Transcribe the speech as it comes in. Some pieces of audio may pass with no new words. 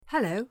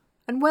Hello,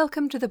 and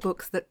welcome to The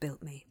Books That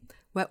Built Me,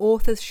 where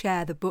authors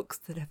share the books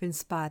that have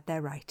inspired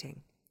their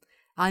writing.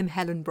 I'm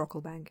Helen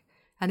Brocklebank,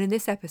 and in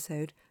this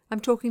episode,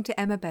 I'm talking to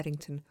Emma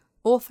Beddington,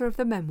 author of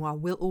the memoir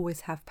We'll Always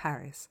Have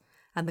Paris,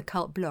 and the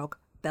cult blog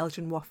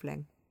Belgian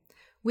Waffling.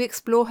 We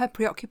explore her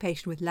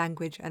preoccupation with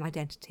language and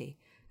identity,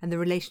 and the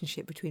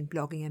relationship between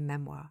blogging and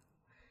memoir.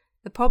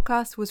 The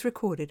podcast was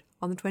recorded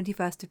on the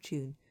 21st of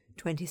June,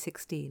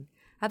 2016,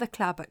 at the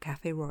club at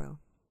Café Royal.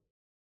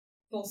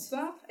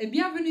 Bonsoir et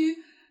bienvenue.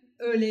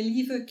 Les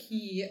livres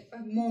qui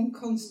m'ont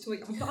construit.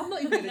 I'm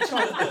not even going to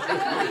try.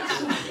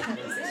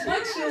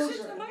 My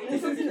children.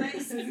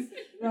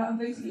 Right, I'm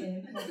voting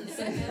in.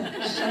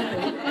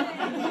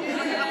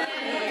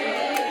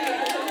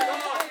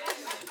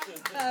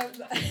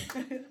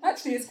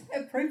 Actually, it's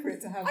quite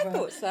appropriate to have. I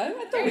thought so.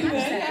 I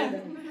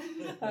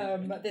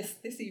thought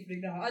this evening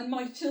now, and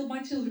my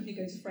children who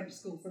go to French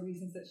school for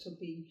reasons that shall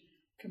be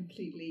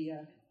completely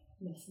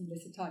less and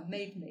less of time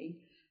made me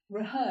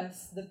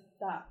rehearse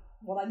that.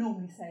 What I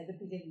normally say at the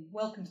beginning.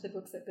 Welcome to The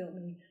Books That Built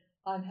Me.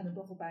 I'm Helen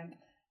Brocklebank,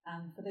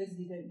 and for those of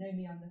you who don't know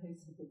me, I'm the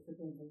host of The Books That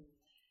Built Me.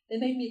 They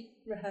made me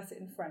rehearse it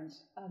in French,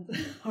 and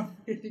I'm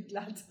really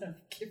glad to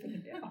have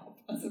given it up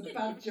as a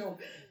bad job,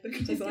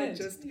 because I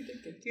just,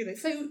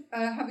 So,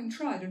 having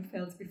tried and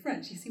failed to be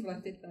French, you see what I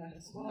did there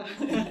as well.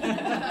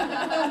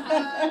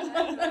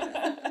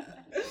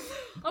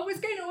 I was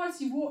going to ask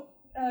you what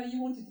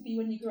you wanted to be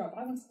when you grew up.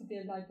 I wanted to be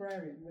a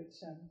librarian,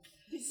 which...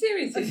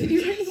 Seriously, do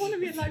you really want to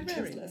be a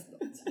librarian?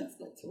 Let's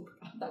not talk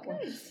about that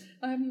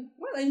one.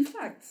 Well, in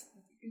fact,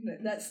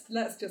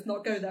 let's just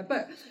not go there.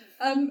 But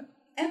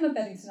Emma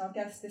Beddington, our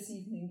guest this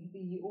evening,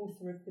 the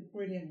author of the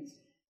brilliant,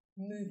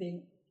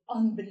 moving,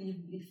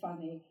 unbelievably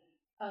funny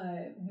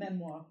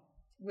memoir,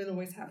 We'll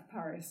Always Have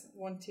Paris,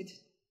 wanted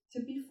to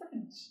be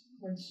French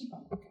when she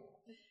got back.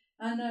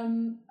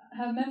 And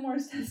her memoir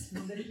is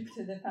testimony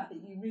to the fact that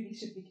you really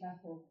should be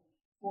careful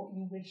what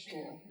you wish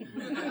for.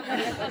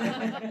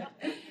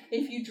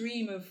 If you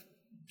dream of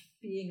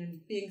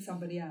being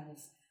somebody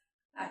else,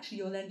 actually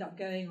you'll end up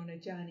going on a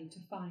journey to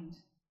find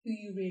who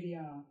you really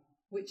are,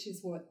 which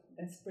is what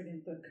this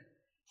brilliant book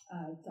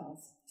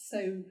does.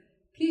 So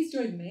please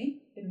join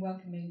me in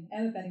welcoming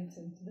Emma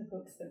Beddington to The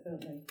Books That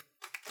Built Me.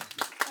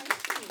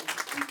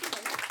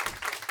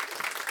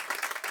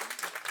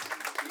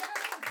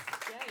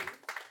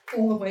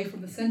 All the way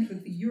from the centre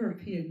of the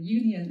European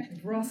Union,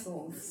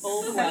 Brussels.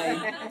 All the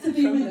way. To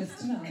be with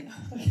us tonight.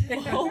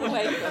 All the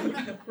way from...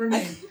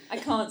 Remain. I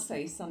can't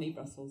say sunny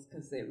Brussels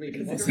because it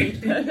really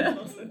wasn't.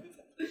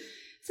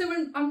 So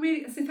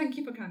thank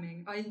you for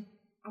coming.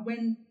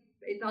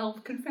 I'll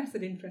confess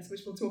an interest,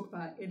 which we'll talk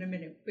about in a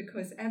minute,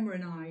 because Emma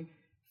and I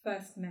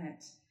first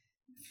met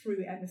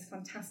through Emma's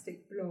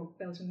fantastic blog,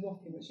 Belgian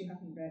Waffling, which you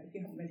haven't read. If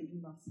you haven't read it,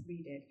 you must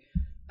read it.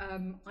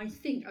 I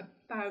think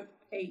about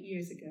 8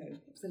 years ago.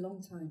 It's a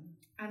long time.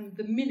 And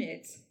the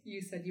minute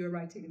you said you were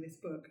writing in this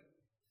book,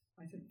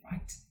 I said,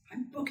 right,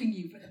 I'm booking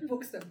you for The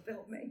Books That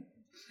Built Me.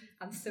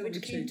 And so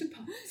it came to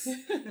pass.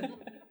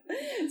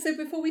 So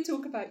before we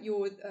talk about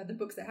the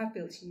books that have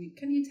built you,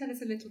 can you tell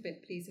us a little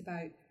bit, please,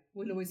 about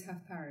We'll Always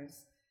Have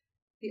Paris?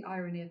 The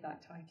irony of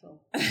that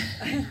title.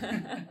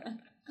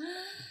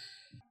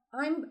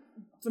 I'm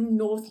from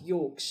North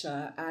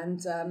Yorkshire,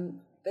 and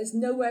there's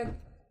nowhere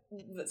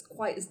that's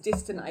quite as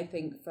distant, I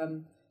think,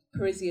 from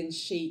Parisian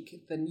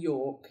chic than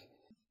York.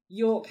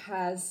 York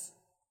has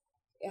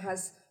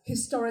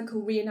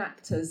historical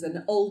reenactors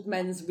and old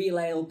men's real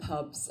ale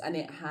pubs, and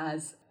it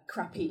has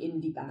crappy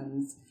indie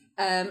bands.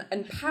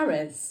 And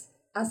Paris,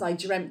 as I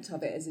dreamt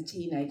of it as a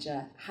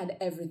teenager, had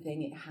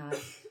everything. It had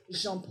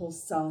Jean-Paul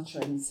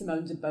Sartre and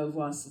Simone de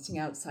Beauvoir sitting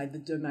outside the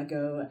Deux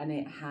Magots, and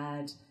it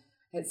had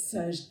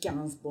Serge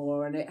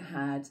Gainsbourg, and it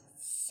had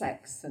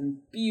sex and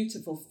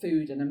beautiful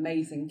food and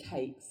amazing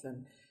cakes,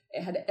 and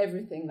it had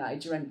everything that I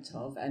dreamt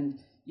of. And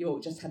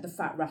York just had the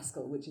Fat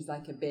Rascal, which is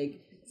like a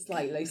big,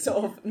 slightly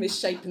sort of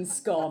misshapen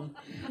scone.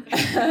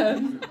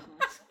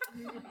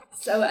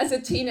 So as a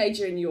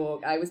teenager in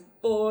York, I was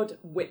bored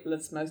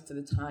witless most of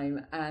the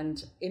time,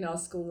 and in our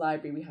school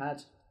library we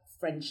had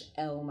French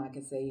Elle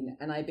magazine,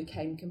 and I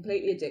became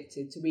completely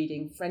addicted to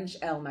reading French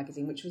Elle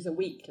magazine, which was a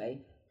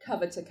weekly,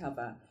 cover to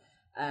cover.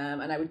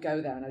 And I would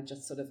go there and I would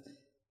just sort of,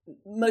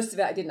 most of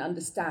it I didn't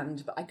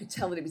understand, but I could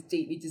tell that it was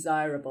deeply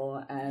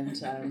desirable.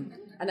 And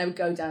I would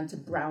go down to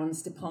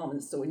Brown's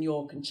department store in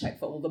York and check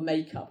for all the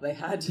makeup they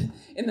had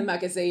in the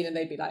magazine, and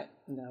they'd be like,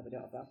 no, we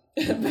don't have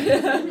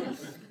that.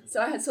 So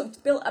I had sort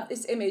of built up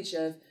this image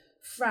of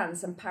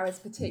France, and Paris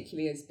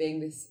particularly, as being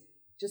this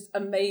just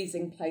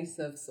amazing place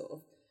of sort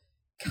of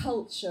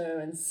culture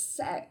and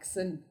sex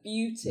and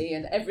beauty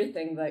and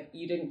everything that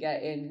you didn't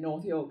get in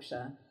North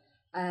Yorkshire.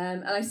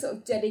 And I sort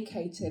of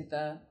dedicated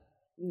the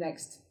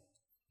next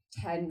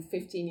 10,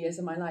 15 years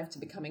of my life to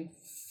becoming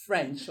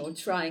French, or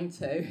trying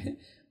to,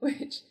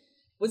 which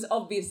was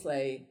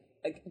obviously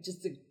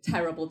just a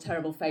terrible,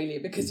 terrible failure,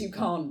 because you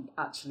can't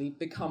actually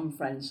become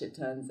French, it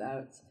turns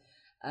out.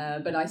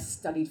 But I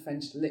studied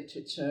French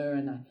literature,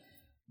 and I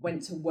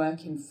went to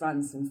work in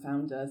France and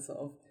found a sort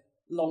of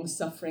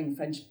long-suffering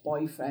French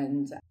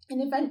boyfriend.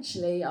 And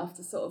eventually,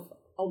 after sort of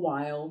a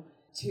while,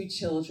 2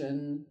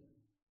 children,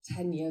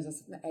 10 years or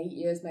something, 8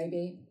 years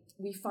maybe,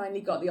 we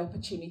finally got the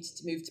opportunity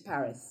to move to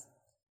Paris.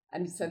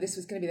 And so this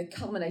was going to be the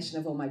culmination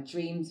of all my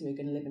dreams. We were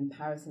going to live in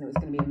Paris and it was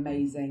going to be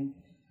amazing.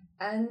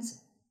 And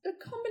the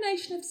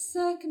combination of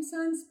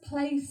circumstance,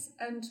 place,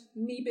 and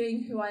me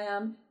being who I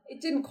am,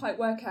 it didn't quite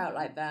work out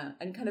like that.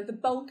 And kind of the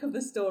bulk of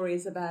the story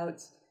is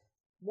about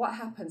what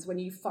happens when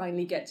you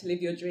finally get to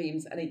live your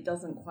dreams and it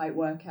doesn't quite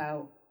work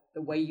out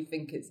the way you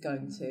think it's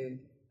going to.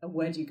 And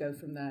where do you go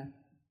from there?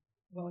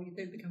 Well, you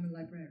don't become a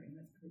librarian,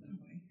 let's put it that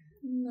way.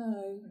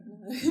 No.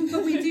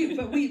 But we do,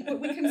 but we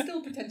can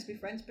still pretend to be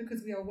French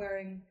because we are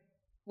wearing...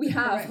 We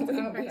have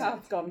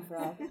gone for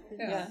our...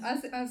 Yeah.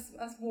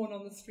 As worn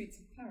on the streets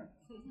of Paris.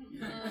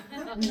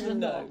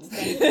 No.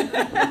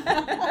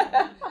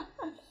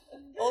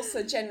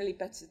 Also, generally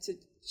better to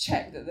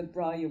check that the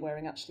bra you're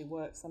wearing actually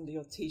works under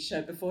your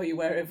t-shirt before you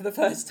wear it for the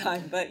first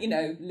time. But,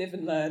 live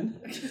and learn.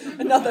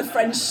 Another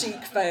French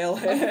chic fail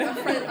here.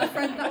 A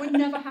friend, that would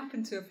never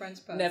happen to a French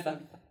person. Never.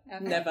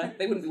 Never.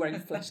 They wouldn't be wearing a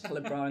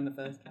flesh-coloured bra in the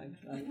first place.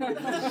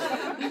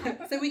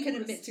 No. So we can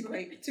admit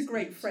to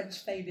great French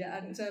failure.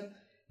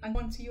 And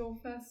on to your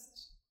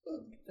first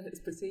book. Let's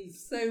proceed.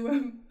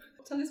 So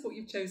tell us what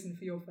you've chosen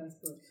for your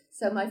first book.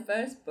 So my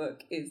first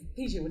book is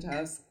P.G.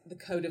 Wodehouse, The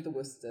Code of the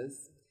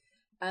Worcesters.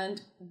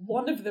 And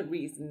one of the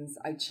reasons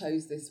I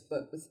chose this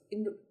book was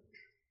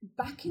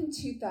back in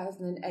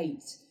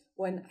 2008,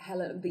 when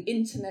the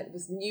internet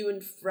was new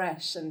and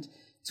fresh and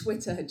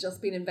Twitter had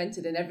just been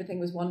invented and everything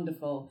was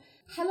wonderful.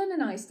 Helen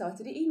and I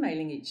started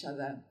emailing each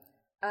other.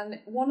 And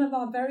one of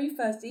our very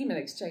first email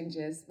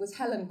exchanges was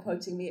Helen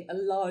quoting me a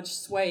large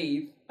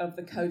swathe of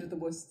The Code of the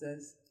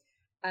Worcesters.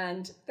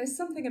 And there's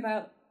something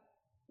about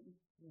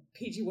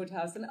P.G.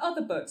 Wodehouse and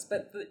other books,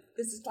 but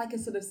this is like a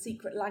sort of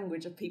secret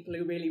language of people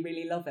who really,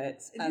 really love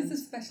it. It is a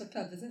special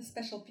club. There's a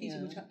special P.G.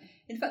 Wodehouse.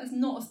 In fact, there's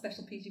not a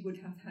special P.G.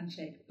 Wodehouse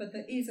handshake, but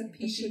there is a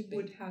P.G.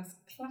 Wodehouse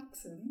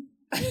klaxon.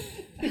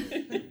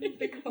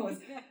 Because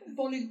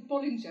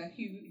Bollinger,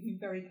 who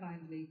very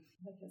kindly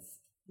made us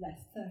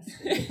less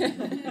thirsty.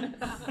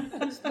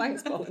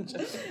 Thanks,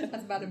 Bollinger.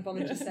 As Madame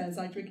Bollinger says,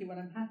 I drink it when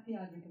I'm happy,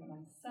 I drink it when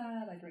I'm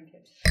sad, I drink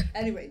it.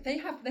 Anyway, they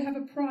have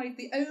a prize,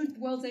 the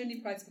world's only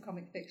prize for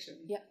comic fiction.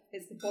 Yep.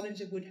 It's the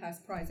Bollinger Wodehouse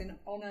Prize in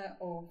honour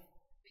of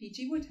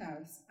P.G.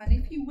 Wodehouse. And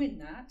if you win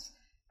that,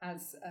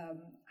 as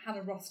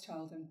Hannah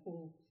Rothschild and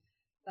Paul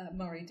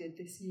Murray did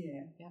this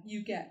year,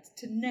 you get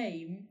to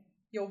name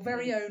your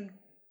very own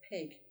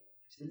pig.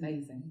 Which is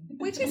amazing.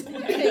 Which is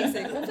quite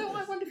amazing. Although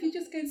I wonder if you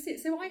just go and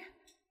sit. So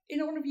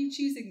in honour of you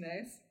choosing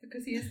this,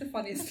 because he is the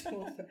funniest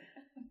author,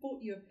 I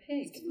bought you a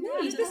pig. No,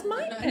 is this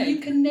my pig? And you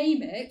can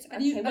name it.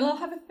 And okay, I'll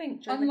have a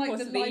think during the course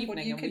of the live evening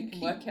one, you and can we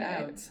can work it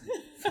out.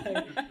 So,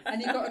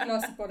 and you've got a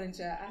glass of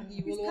Bollinger, and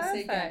you will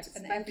also get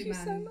an Thank you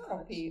Everyman so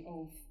copy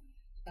of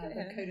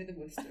The Code of the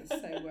Worcesters.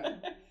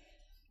 So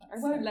I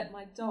won't let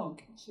my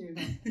dog chew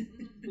them,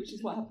 which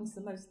is what happens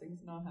to most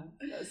things in our house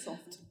that are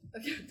soft.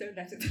 Don't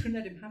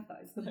let him have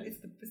that.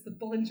 It's the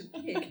Bollinger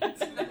pig.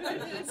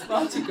 It's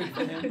far too good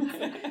for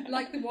him.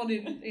 Like the one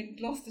in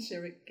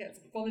Gloucestershire, it gets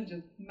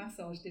Bollinger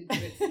massaged into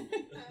it.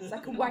 It's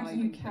like a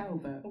Wagyu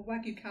cowbird. A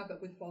Wagyu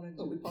cowbird with Bollinger.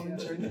 But with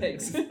Bollinger and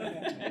pigs.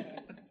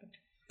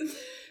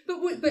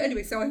 But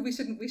anyway, so we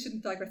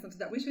shouldn't digress onto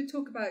that. Let's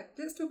talk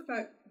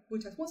about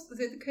Wodehouse.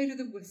 The Code of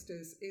the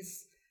Worcesters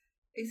is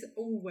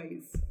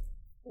always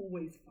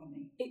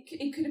funny.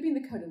 It could have been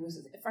The Code of the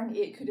Worcesters. Frankly,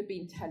 it could have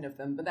been 10 of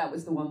them, but that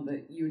was the one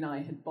that you and I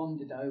had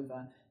bonded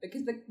over.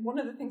 Because one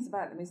of the things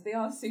about them is they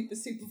are super,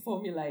 super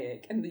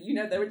formulaic, and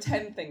there are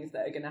 10 things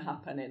that are going to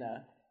happen in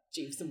a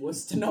Jeeves and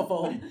Worcester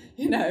novel.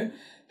 There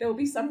will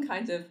be some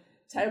kind of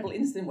terrible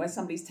incident where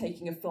somebody's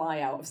taking a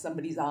fly out of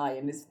somebody's eye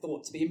and is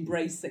thought to be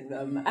embracing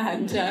them,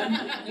 and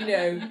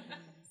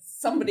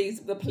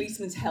the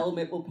policeman's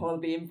helmet will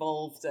probably be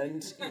involved,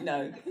 and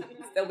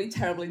there'll be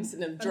terrible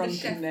incident of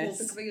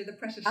drunkenness.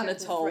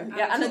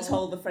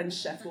 Anatole, the French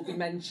chef, will be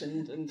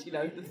mentioned, and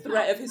the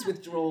threat of his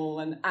withdrawal,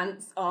 and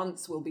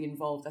aunts will be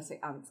involved. I say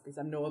aunts because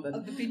I'm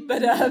northern,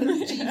 but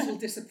Jeeves will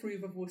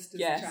disapprove of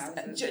Worcester's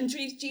trousers. And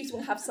Jeeves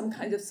will have some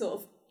kind of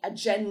sort of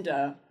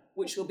agenda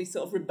which will be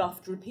sort of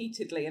rebuffed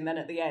repeatedly, and then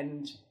at the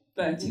end,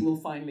 Bertie will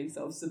finally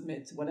sort of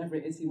submit to whatever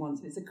it is he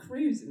wants. And it's a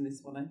cruise in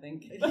this one, I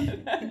think. So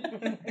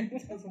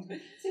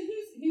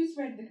who's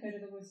read The Code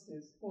of the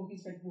Worcesters? Or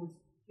who's read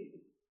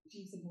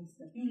Jeeves and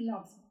Worcester? Who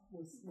loves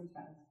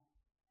Woodhouse?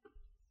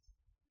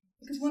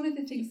 Because one of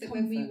the things that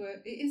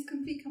it is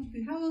complete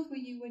comfort. How old were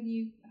you when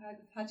you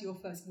had your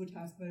first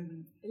Woodhouse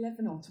moment?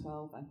 11 or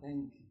 12, I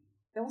think.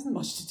 There wasn't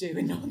much to do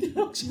in North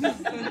Yorkshire.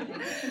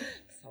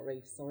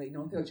 Sorry,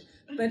 North Yorkshire.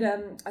 But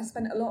I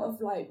spent a lot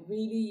of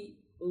really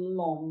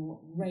long,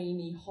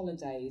 rainy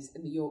holidays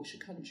in the Yorkshire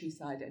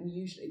countryside, and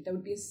usually there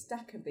would be a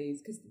stack of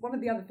these, because one of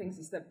the other things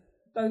is that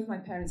both my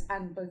parents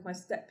and both my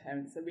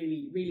step-parents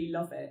really, really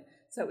love it.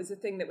 So it was a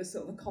thing that was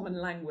sort of a common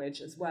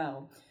language as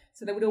well.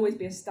 So there would always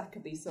be a stack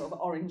of these sort of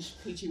orange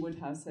P.G.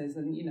 Woodehouses,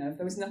 and if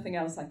there was nothing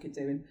else I could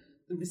do in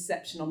the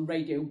reception on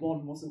Radio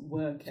 1 wasn't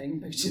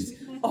working, which is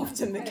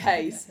often the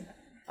case,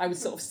 I would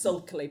sort of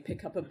sulkily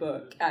pick up a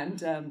book,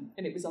 and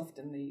it was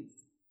often these.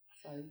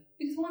 So.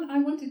 Because I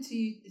wanted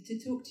to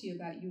talk to you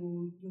about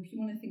your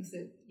one of the things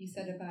that you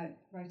said about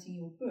writing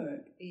your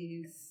book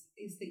is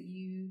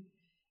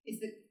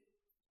that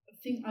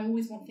I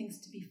always want things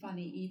to be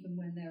funny even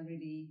when they're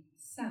really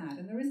sad,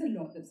 and there is a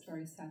lot that's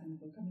very sad in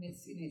the book. I mean,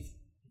 it's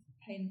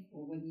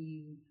painful when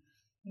you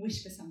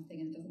wish for something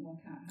and it doesn't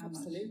work out. How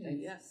Absolutely, much it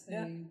is. yes. So,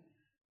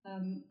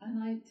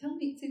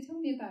 tell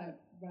me about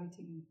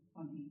writing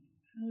funny.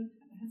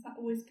 Has that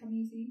always come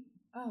easy?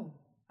 Oh,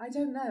 I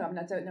don't know. I mean,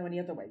 I don't know any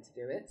other way to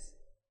do it.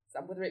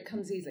 So whether it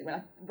comes easily.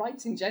 Well,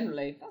 writing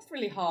generally, that's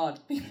really hard.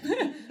 People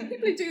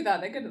who do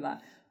that, they're good at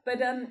that.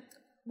 But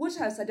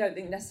Woodhouse, I don't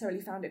think necessarily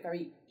found it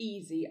very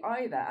easy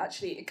either.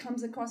 Actually, it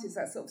comes across as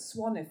that sort of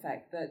swan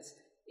effect that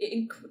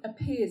it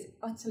appears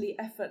utterly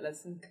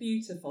effortless and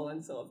beautiful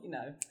and sort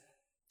of,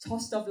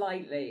 tossed off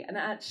lightly. And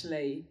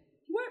actually,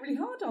 you work really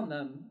hard on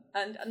them.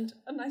 And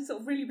I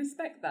sort of really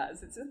respect that.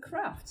 As it's a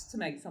craft to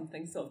make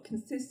something sort of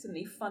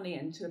consistently funny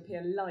and to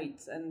appear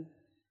light. And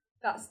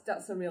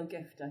that's a real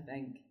gift, I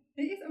think.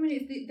 It is. I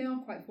mean, they are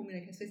quite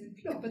formulaic, I suppose, in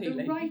plot, but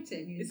the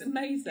writing is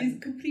amazing. Is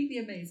completely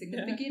amazing.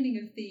 The beginning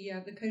of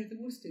the Code of the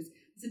Woosters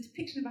is a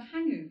depiction of a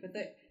hangover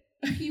that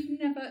if you've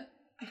never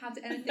had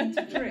anything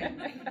to drink,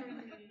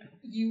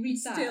 you read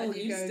that and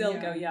you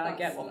go, I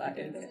get what that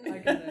is. I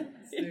get it.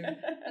 So,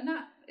 and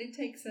that it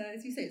takes,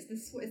 as you say,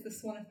 it's the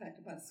swan effect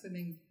about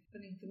swimming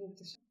beneath the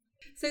water.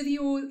 So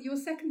your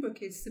second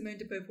book is Simone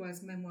de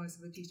Beauvoir's Memoirs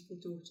of a Dutiful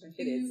Daughter.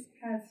 Who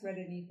has read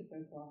any of the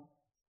Beauvoir?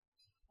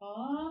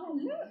 Oh,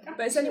 look!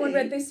 But has anyone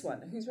read this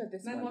one? Who's read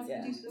this Memoirs one?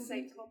 Of a Dutiful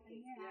same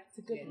copy. Yeah, it's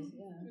a good one.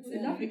 Yeah,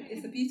 it's lovely.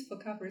 It's a beautiful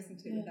cover,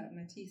 isn't it? With that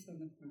Matisse on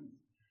the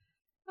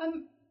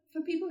front.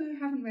 For people who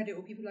haven't read it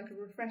or people like a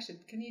refresher,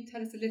 can you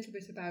tell us a little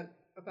bit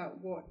about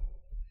what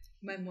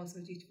Memoirs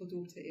of a Dutiful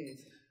Daughter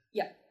is?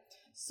 Yeah.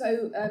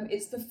 So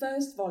it's the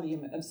first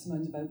volume of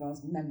Simone de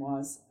Beauvoir's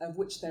memoirs, of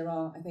which there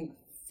are, I think,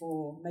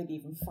 4, maybe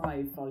even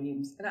 5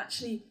 volumes. And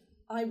actually,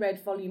 I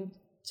read volume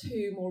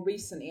 2 more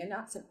recently, and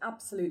that's an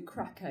absolute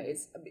cracker.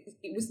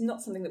 It was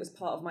not something that was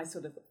part of my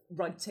sort of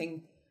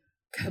writing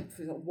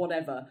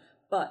whatever,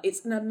 but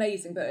it's an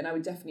amazing book, and I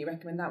would definitely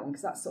recommend that one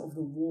because that's sort of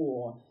the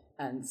war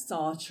and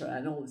Sartre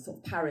and all the sort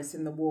of Paris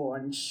in the war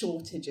and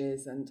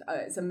shortages, and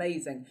it's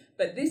amazing.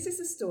 But this is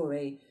a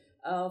story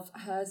of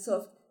her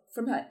sort of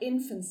from her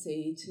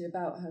infancy to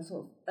about her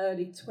sort of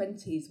early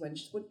 20s, when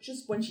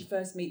she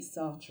first meets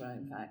Sartre,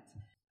 in fact.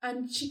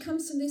 And she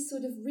comes from this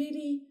sort of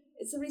really,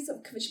 it's a really sort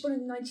of, she was born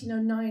in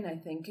 1909, I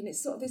think, and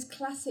it's sort of this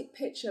classic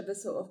picture of the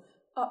sort of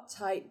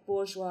uptight,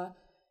 bourgeois,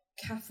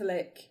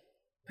 Catholic,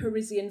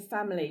 Parisian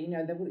family.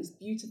 There were these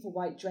beautiful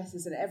white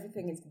dresses and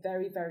everything is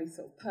very, very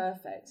sort of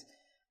perfect.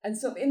 And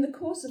so in the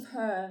course of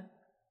her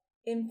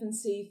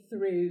infancy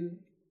through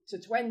to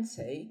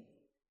 20,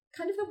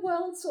 kind of the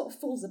world sort of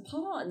falls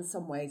apart in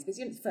some ways, because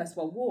it's the First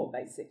World War,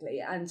 basically,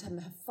 and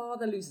her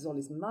father loses all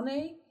his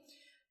money,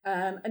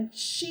 and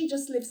she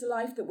just lives a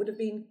life that would have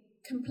been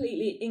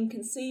completely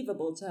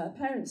inconceivable to her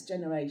parents'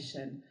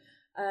 generation.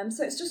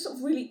 So it's just sort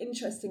of really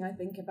interesting, I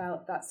think,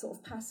 about that sort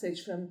of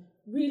passage from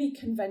really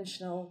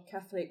conventional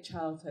Catholic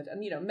childhood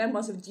and,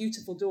 Memoirs of a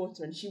Dutiful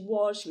Daughter, and she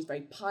was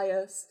very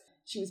pious.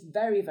 She was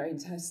very, very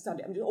into her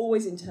study.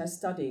 Always into her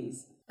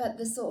studies. But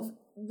the sort of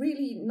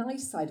really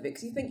nice side of it,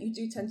 because you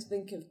do tend to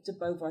think of de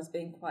Beauvoir as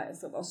being quite a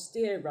sort of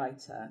austere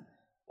writer,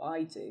 what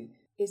I do,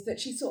 is that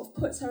she sort of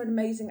puts her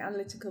amazing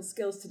analytical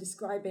skills to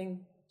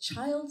describing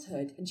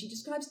childhood, and she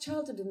describes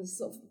childhood in this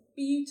sort of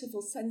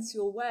beautiful,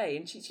 sensual way,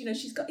 and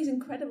she's got these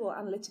incredible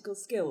analytical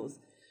skills,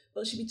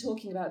 but she'll be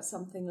talking about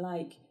something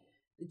like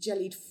the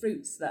jellied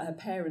fruits that her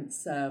parents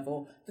serve,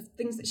 or the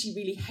things that she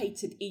really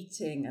hated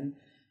eating, and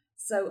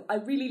so I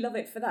really love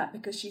it for that,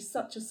 because she's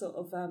such a sort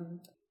of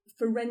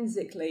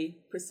forensically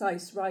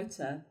precise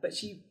writer, but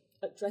she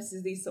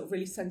addresses these sort of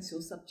really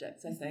sensual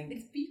subjects, I think.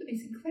 It's beautiful.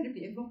 It's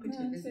incredibly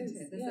evocative, isn't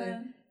it?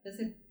 There's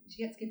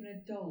she gets given a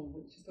doll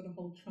which has got a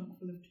whole trunk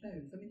full of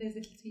clothes. I mean, there's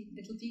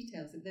little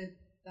details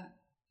that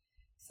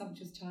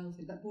sumptuous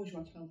childhood, that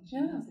bourgeois childhood she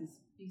has is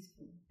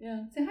beautiful.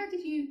 Yeah. So how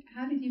did you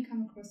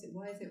come across it?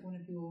 Why is it one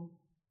of your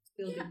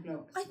building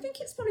blocks? I think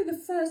it's probably the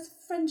first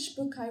French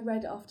book I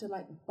read after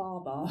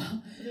Barbar.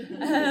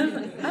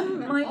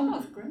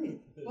 Barbar's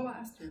great. What about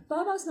Astrid?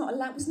 Barbar's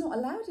was not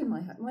allowed in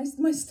my house.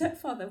 My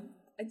stepfather.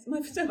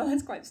 My stepfather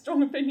has quite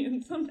strong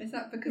opinions on Is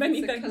that because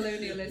it's a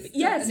colonialist?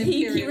 Yes,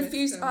 he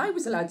refused. I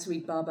was allowed to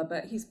read Barbar,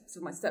 but he's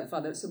my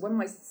stepfather. So when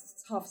my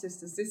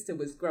half-sister's sister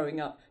was growing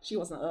up, she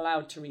wasn't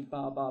allowed to read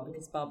Barbar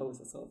because Barbar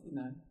was a sort of,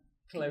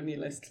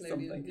 colonialist or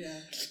something. Yeah.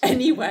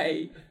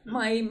 Anyway,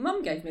 my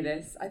mum gave me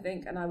this, I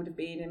think, and I would have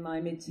been in my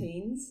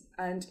mid-teens,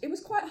 and it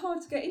was quite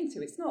hard to get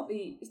into. It's not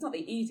the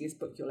easiest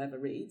book you'll ever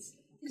read,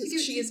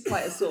 because she is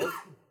quite a sort of,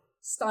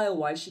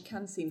 style-wise, she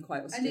can seem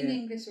quite austere. And in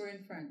English or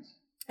in French?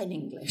 In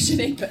English.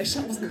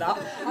 I wasn't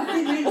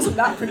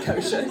that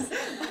precocious.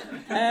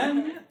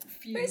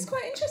 But it's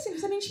quite interesting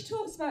because she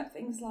talks about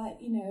things like,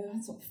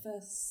 her sort of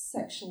first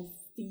sexual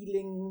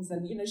feelings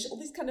and, all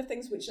these kind of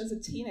things, which as a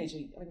teenager,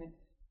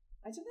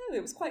 I don't know,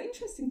 it was quite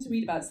interesting to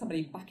read about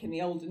somebody back in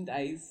the olden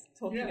days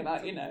talking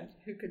about,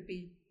 who could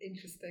be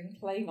interesting.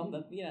 Playing on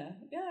the, it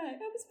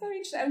was very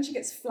interesting. And she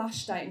gets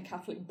flashed out in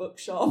Catholic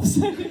bookshops.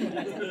 So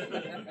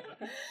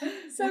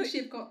would she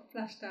have got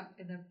flashed out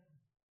in a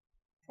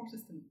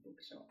Protestant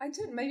bookshop?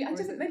 Maybe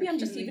I'm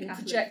just even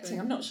projecting.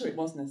 I'm not sure it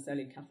was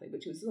necessarily Catholic,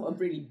 but it was not a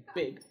really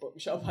big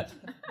bookshop. But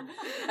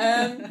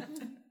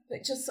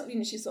just sort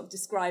of, she's sort of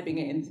describing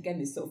it, and again,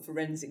 this sort of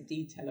forensic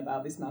detail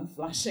about this man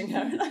flashing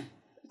her.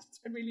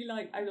 I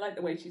like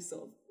the way she's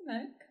sort of,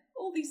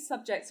 all these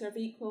subjects are of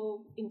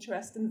equal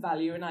interest and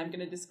value, and I'm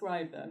going to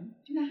describe them.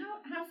 Do you know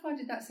how far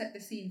did that set the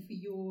scene for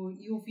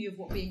your view of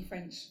what being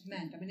French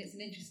meant? I mean, it's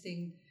an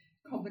interesting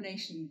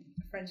combination,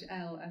 French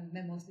Elle and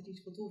Memoirs of a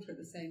Dutiful Daughter at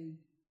the same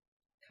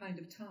kind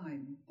of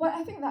time. Well,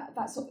 I think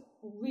that sort of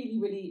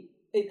really,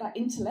 that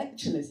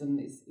intellectualism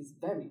is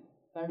very,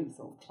 very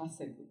sort of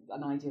classic,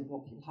 an idea of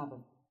what people have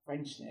of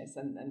Frenchness,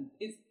 and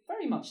it's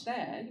very much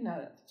there,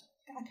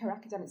 her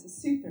academics are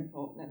super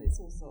important, and it's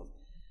all sort of,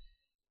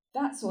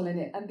 that's all in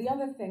it. And the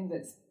other thing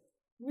that's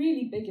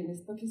really big in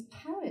this book is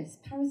Paris.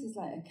 Paris is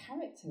like a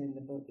character in the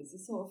book. It's a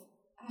sort of,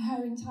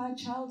 her entire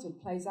childhood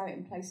plays out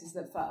in places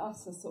that for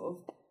us are sort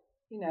of,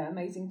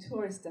 amazing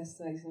tourist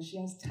destinations. She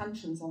has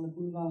tantrums on the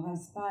Boulevard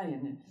Raspail,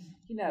 and,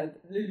 Le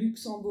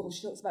Luxembourg.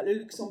 She talks about Le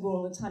Luxembourg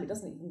all the time. It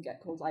doesn't even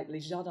get called like Les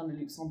Jardins de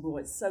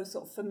Luxembourg. It's so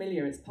sort of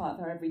familiar. It's part of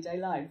her everyday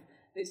life.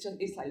 It's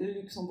like Le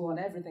Luxembourg,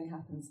 and everything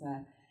happens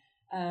there.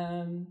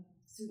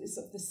 So it's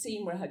sort of the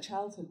scene where her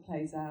childhood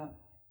plays out.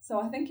 So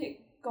I think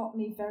it got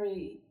me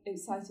very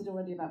excited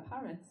already about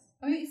Paris.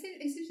 I mean, it's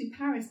interesting.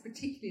 Paris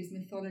particularly is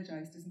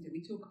mythologized, isn't it?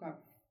 We talk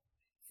about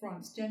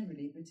France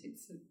generally, but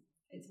it's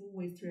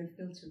always through a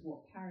filter of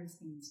what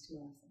Paris means to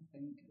us, I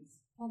think.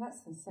 Well,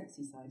 that's the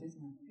sexy side,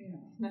 isn't it?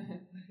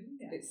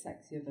 Yeah. A bit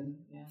sexier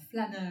than,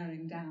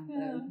 flaneuring down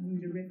the Rue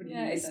de Rivoli.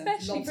 Yeah,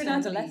 especially for an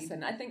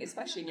adolescent. I think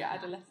especially in your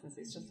adolescence,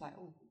 it's just like,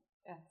 oh,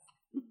 yeah.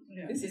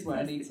 This is where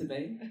I need to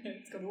be.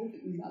 It's got all the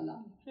ooh la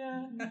la.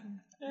 Yeah.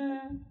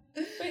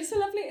 But it's a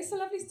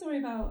lovely story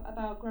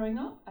about growing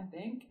up, I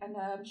think.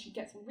 And she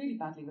gets on really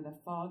badly with her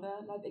father.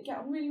 Like, they get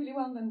on really, really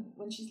well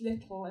when she's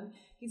little, and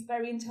he's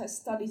very into her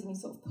studies, and he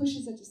sort of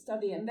pushes her to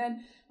study. And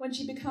then when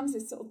she becomes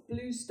this sort of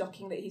blue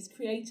stocking that he's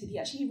created,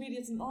 he really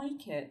doesn't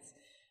like it.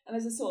 And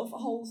there's a sort of a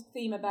whole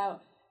theme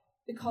about,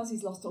 because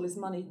he's lost all his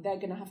money, they're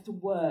going to have to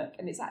work,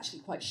 and it's actually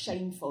quite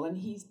shameful, and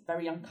he's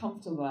very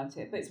uncomfortable about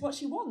it. But it's what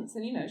she wants,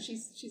 and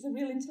she's a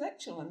real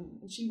intellectual,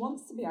 and she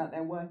wants to be out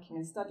there working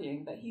and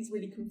studying, but he's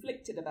really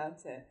conflicted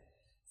about it.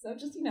 So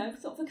just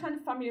sort of the kind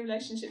of family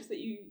relationships that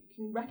you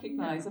can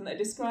recognise and that are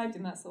described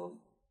in that sort of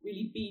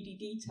really beady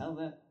detail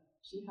that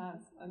she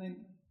has.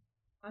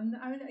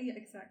 Yeah,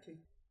 exactly.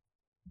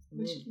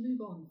 We should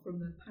move on from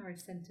the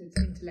Paris-centred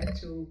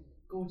intellectual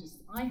gorgeous.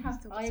 I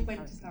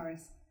went to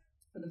Paris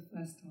for the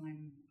first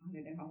time. I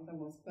don't know how old I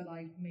was, but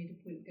I made a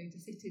point of going to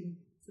sit in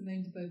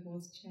Simone de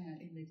Beauvoir's chair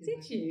in the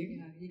Did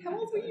you? How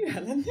old were you? you,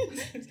 Helen?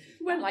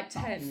 You weren't like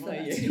 10, were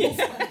you?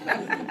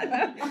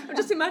 I'm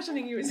just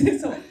imagining you as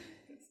this sort of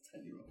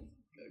 10-year-old.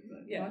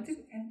 Yeah.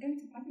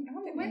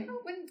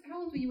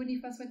 How old were you when you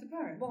first went to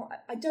Paris? Well,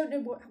 I don't know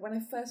when I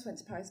first went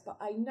to Paris, but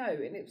I know,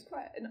 and it was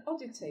quite an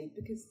oddity,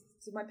 because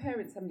my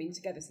parents haven't been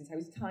together since I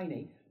was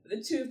tiny, but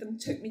the two of them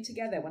took me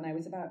together when I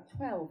was about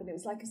 12, and it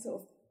was like a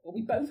sort of, well,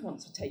 we both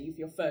want to take you for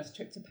your first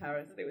trip to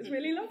Paris, and it was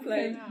really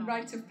lovely.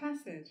 Rite of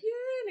passage.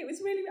 Yeah, and it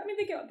was really,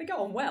 they got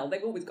on well.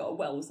 They've always got on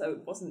well, so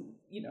it wasn't,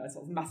 a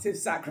sort of massive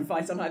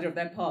sacrifice on either of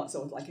their parts,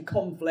 or like a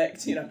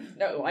conflict, no,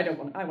 I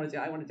want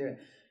to do it.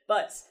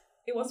 But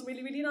it was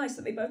really, really nice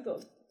that they both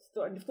thought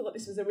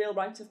this was a real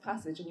rite of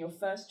passage, and your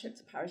first trip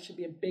to Paris should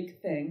be a big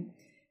thing.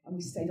 And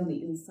we stayed on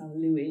the Ile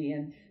Saint-Louis,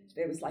 and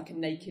there was like a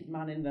naked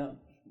man in the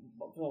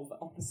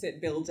opposite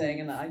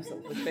building, and I was a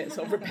bit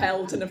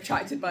repelled and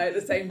attracted by it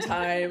at the same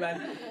time,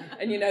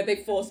 and they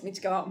forced me to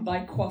go out and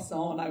buy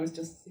croissant, and I was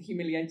just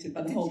humiliated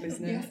by the whole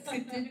business.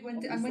 Yes,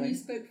 and when you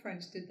spoke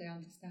French, did they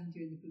understand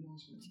you in the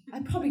boulangerie?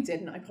 I probably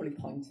didn't. I probably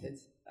pointed.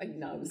 I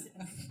was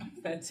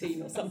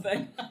 13 or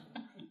something.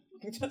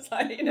 Just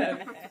like,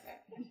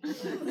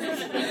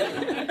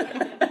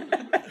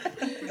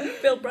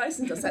 Bill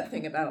Bryson does that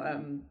thing about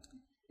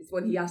it's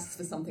when he asks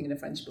for something in a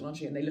French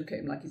boulangerie and they look at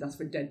him like he's asked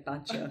for a dead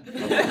badger.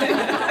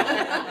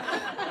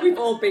 We've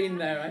all been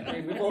there, I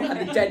think. We've all had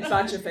the dead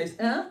badger face.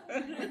 Huh?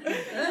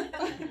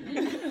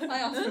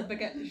 I asked for a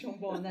baguette de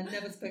jambon and then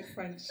never spoke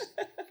French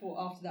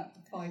after that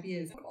for 5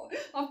 years.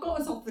 I've got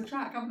us off the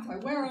track, haven't I?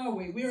 Where are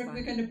we? We're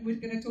going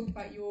to talk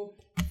about your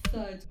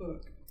third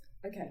book.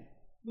 Okay.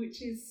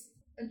 Which is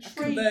I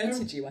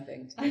converted you, I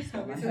think.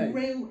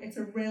 It's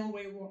a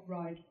railway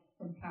ride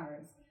from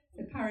Paris.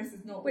 So Paris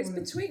is not. Well, it's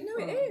between. No,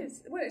 it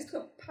is. Well, it's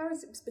got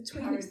Paris. It's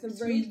between. Paris, it's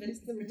the road.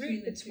 It's the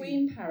route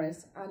between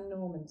Paris and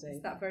Normandy.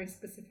 It's that very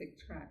specific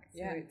track. So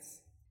yeah.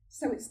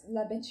 So it's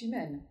La Bête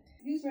Humaine.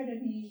 Who's read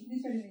any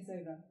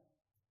Zola?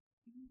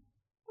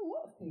 A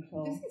lot of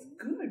people. This is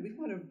good. We've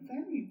got a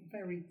very,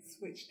 very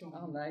switched on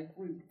Aren't they?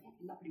 group of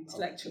lovely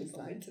Intellectual people,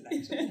 side.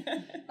 intellectual.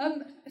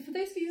 For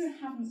those of you who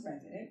haven't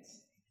read it,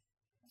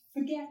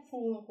 forget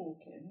Paula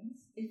Hawkins.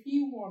 If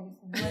you want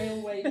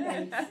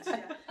railway-based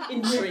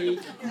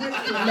Intrigue,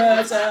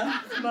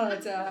 murder,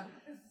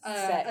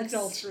 sex.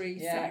 adultery,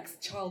 sex,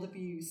 child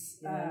abuse,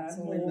 it's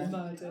all more in there.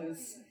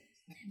 murders.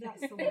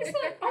 That's the one. It's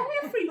like,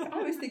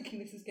 I was thinking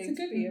this is going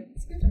to be a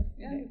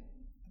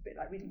bit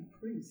like reading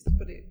Proust,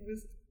 but it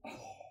was.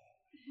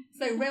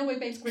 So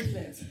railway-based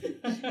griplet.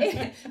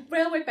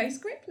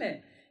 Railway-based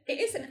griplet. It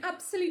is an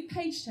absolute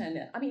page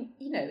turner. I mean,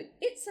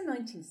 it's a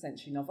 19th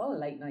century novel, a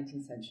late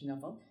 19th century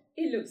novel.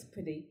 It looks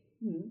pretty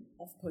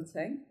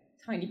off-putting,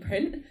 tiny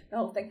print, the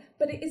whole thing.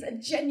 But it is a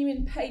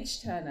genuine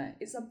page turner.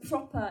 It's a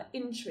proper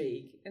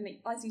intrigue, and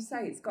as you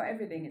say, it's got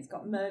everything. It's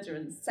got murder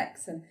and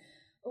sex, and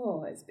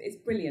it's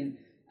brilliant.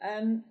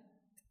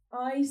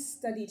 I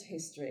studied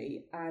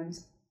history, and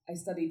I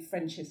studied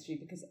French history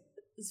because,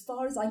 as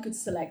far as I could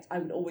select, I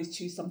would always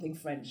choose something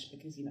French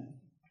because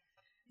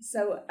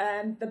So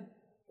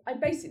I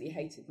basically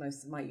hated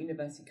most of my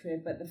university career,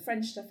 but the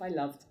French stuff I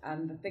loved,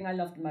 and the thing I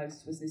loved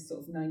most was this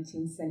sort of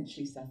 19th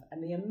century stuff.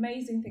 And the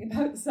amazing thing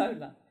about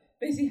Zola,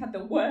 basically had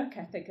the work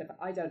ethic of,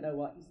 I don't know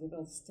what, he's a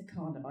real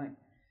Stakhanovite.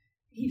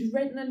 He'd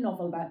written a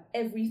novel about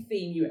every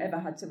theme you ever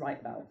had to write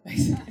about,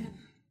 basically.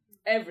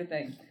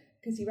 Everything.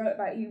 Because he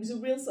was a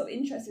real sort of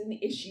interested in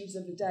the issues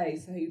of the day,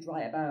 so he'd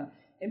write about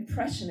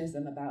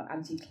Impressionism, about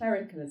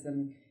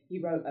anti-clericalism. He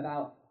wrote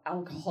about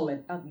alcohol,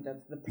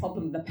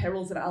 the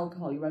perils of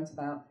alcohol. He wrote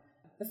about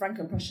the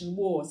Franco-Prussian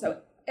War. So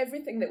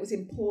everything that was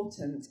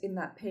important in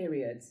that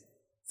period,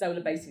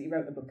 Zola basically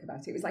wrote a book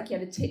about it. It was like he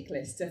had a tick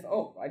list of,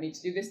 I need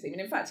to do this thing.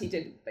 And in fact, he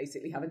did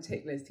basically have a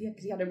tick list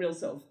because he had a real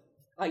sort of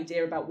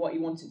idea about what he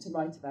wanted to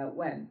write about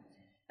when.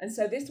 And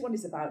so this one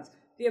is about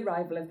the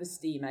arrival of the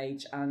steam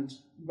age and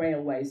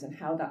railways and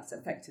how that's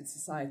affected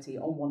society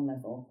on one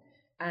level.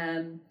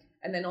 And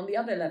then on the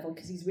other level,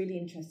 because he's really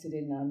interested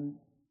in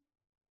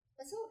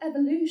a sort of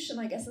evolution,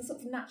 I guess, and sort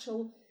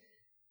of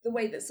the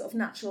way that sort of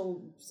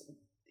natural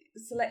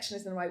selection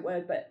isn't the right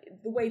word, but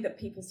the way that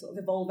people sort of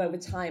evolve over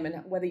time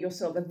and whether you're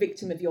sort of a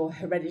victim of your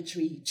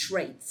hereditary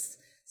traits.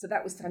 So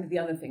that was kind of the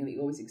other thing that you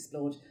always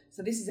explored.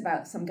 So this is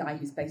about some guy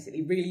who's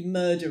basically really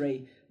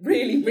murdery,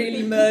 really,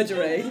 really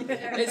murdery.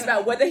 And it's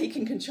about whether he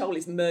can control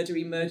his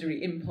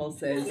murdery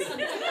impulses.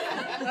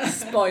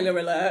 Spoiler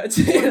alert.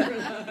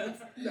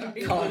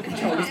 Can't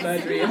control his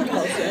murdery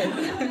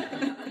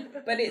impulses.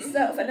 But it's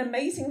sort of an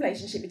amazing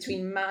relationship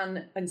between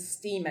man and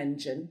steam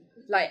engine.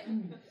 Like,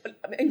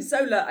 in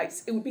Zola,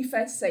 it would be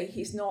fair to say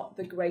he's not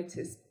the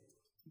greatest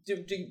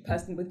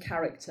person with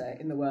character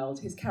in the world.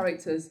 His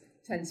characters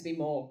tend to be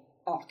more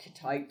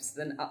archetypes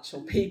than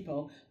actual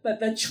people. But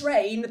the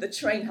train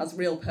has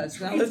real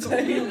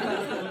personality.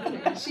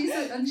 She's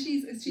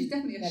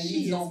definitely a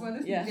she as well,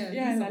 isn't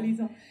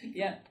it?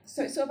 Yeah.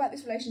 So it's all about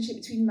this relationship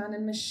between man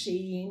and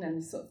machine,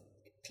 and sort of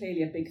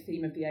clearly a big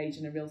theme of the age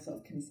and a real sort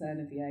of concern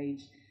of the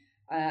age.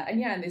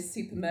 And this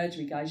super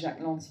murdery guy, Jacques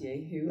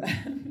Lantier,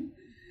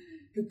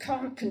 who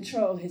can't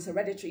control his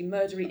hereditary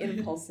murdery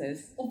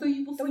impulses. Although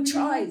he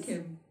tries. Like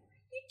him.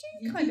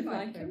 You do kind of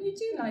like him. You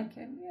do like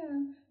him,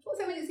 yeah.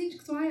 Also, it's interesting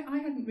because I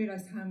hadn't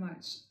realised how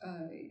much.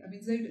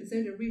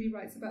 Zola really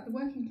writes about the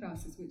working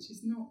classes, which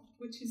is not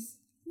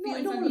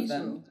in all of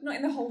them, not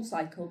in the whole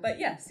cycle, but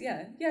yes, he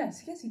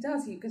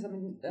does. Because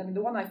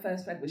the one I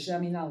first read was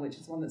Germinal, which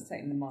is one that's set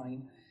in the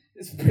mine.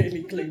 It's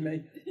really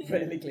gloomy,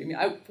 really gloomy.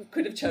 I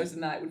could have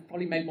chosen that; it would have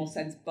probably made more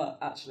sense. But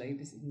actually,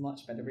 this is a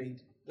much better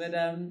read. But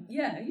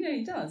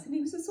he does, and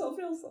he was a sort of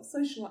real sort of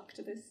social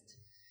activist.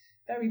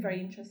 Very, very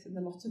interested in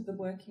a lot of the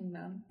working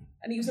man.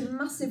 And he was a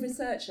massive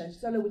researcher.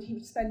 He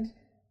would spend,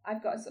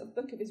 I've got a sort of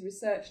book of his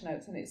research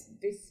notes, and it's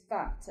this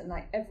fact, and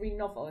like every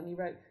novel, and he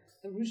wrote,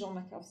 the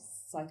Rougon-Macquart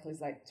cycle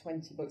is like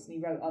 20 books, and he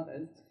wrote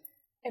others.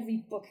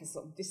 Every book has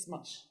sort of this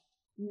much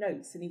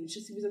notes, and he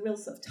was a real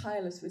sort of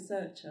tireless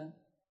researcher,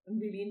 and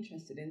really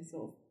interested in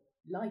sort of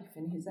life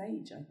in his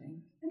age, I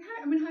think. And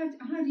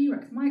how do you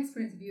reckon? My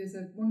experience of you is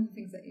one of the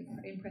things that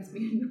impressed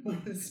me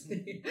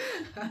enormously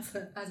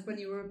as when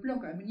you were a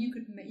blogger. I mean,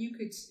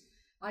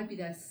 I'd be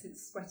there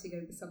sweating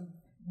over some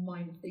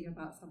minor thing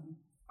about some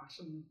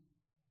fashion,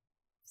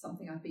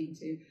 something I've been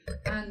to,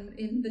 and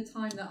in the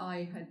time that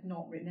I had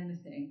not written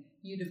anything,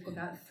 you'd have got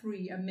out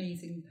 3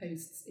 amazing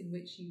posts in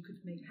which you could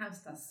make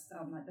house dust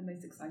sound like the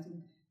most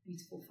exciting,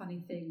 beautiful,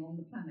 funny thing on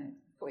the planet.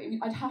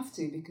 I'd have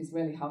to, because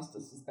really house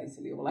dust is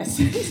basically all I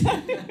said.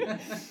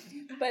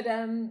 But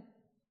I don't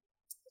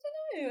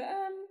know.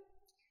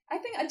 I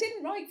think I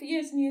didn't write for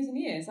years and years and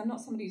years. I'm not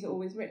somebody who's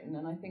always written,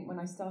 and I think when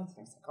I started,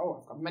 I was like,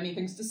 I've got many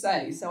things to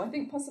say. So I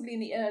think possibly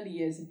in the early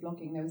years of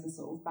blogging, there was a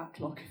sort of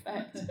backlog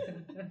effect.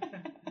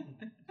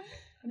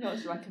 I'm not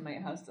sure I can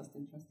make house dust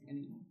interesting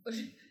anymore.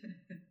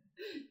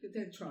 But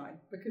don't try,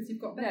 because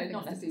you've got better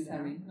things to do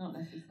now. Not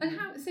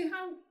necessary.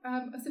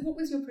 And so what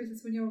was your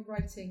process when you're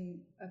writing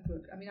a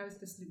book? I mean, I was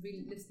just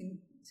really listening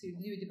to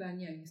Louis de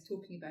Bernier, who's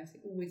talking about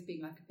it always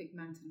being like a big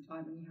mountain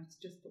climb, and you have to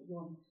just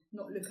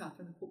not look up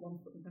and put one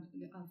foot in front of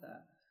the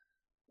other.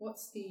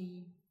 What's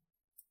the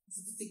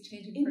big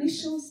change in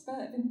initial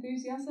spurt of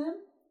enthusiasm,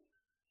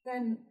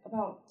 then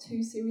about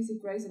 2 series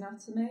of Grey's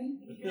Anatomy,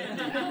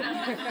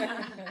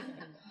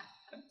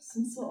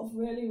 some sort of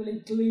really, really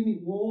gloomy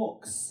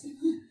walks,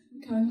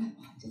 going like,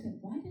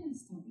 why did I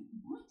start?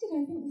 Why did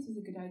I think this was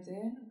a good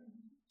idea?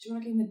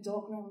 Dragging the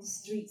dog around the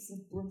streets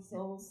of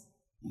Brussels.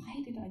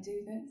 Why did I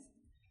do this?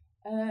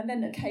 And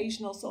then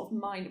occasional sort of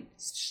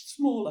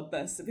smaller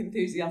bursts of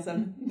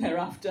enthusiasm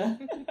thereafter.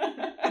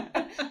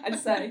 I'd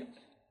say,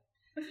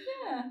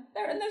 yeah,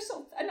 there's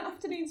sort of and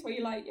afternoons where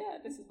you're like, yeah,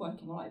 this is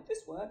working all right,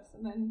 this works,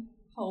 and then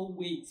whole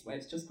weeks where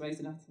it's just Grey's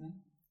Anatomy.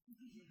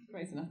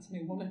 Grey's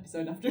Anatomy, one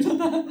episode after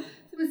another.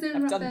 So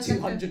I've done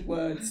 200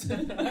 words. I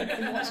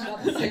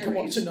can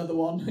watch another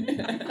one.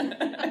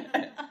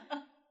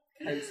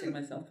 Coaxing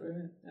myself through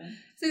it. Yeah.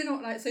 So you're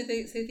not like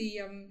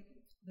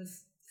the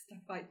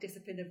stuff like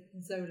Discipline of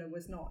Zola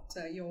was not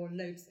your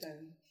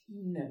lodestone.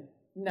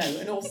 No,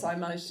 and also I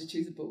managed to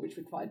choose a book which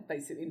required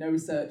basically no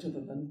research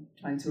other than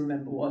trying to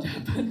remember what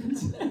happened.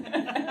 Which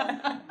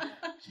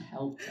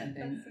helped, I think.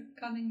 That's a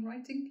cunning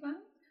writing plan.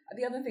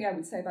 The other thing I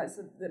would say about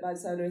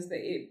Zola is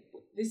that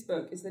this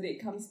book is that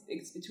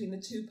it's between the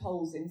 2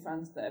 poles in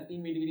France that have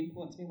been really, really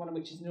important to me, one of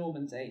which is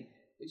Normandy,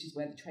 which is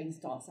where the train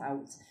starts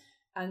out,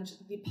 and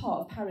the part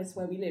of Paris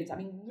where we lived. I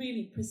mean,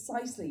 really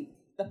precisely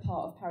the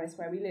part of Paris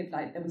where we lived.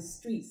 Like, there was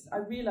streets. I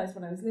realised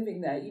when I was living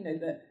there,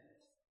 that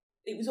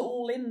it was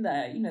all in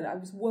there. That I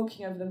was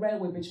walking over the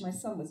railway bridge. My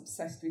son was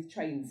obsessed with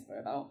trains for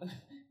about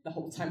the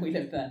whole time we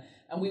lived there,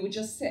 and we would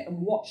just sit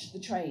and watch the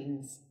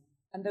trains.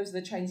 And those are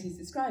the trains he's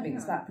describing. Yeah.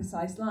 It's that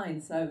precise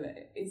line. So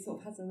it sort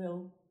of has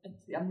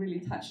I'm really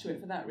attached to it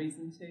for that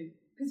reason too.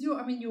 Because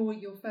your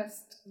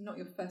first, not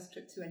your first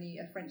trip to any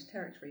French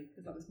territory,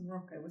 because that was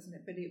Morocco, wasn't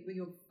it? But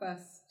your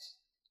first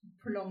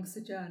prolonged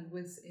sojourn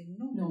was in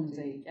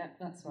Normandy. Yeah,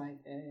 that's right.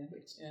 Yeah.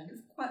 Which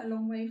is quite a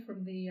long way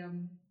from the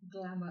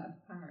glamour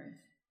of Paris.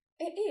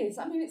 It is.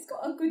 I mean, it's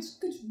got a good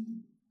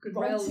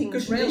rail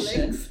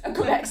links. A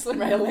good, excellent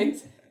rail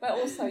links. But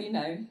also,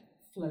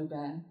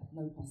 Flaubert,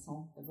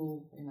 Maupassant, they've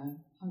all,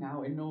 hung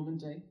out in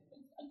Normandy.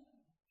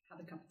 Had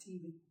a cup of tea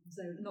with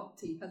Zola, not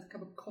tea, had a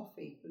cup of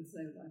coffee with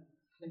Zola.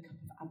 Had a cup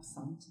of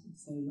absinthe with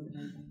Zola,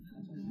 maybe.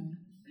 I don't know.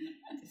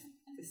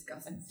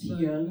 Disgusting.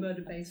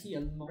 Murder-based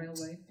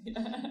railway.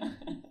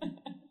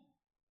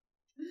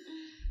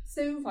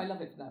 So I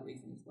love it for that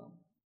reason as well.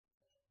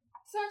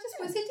 So I just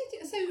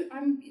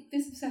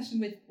this obsession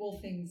with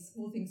all things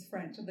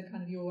French and the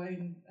kind of your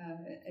own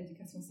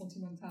education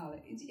sentimentale.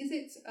 Is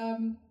it?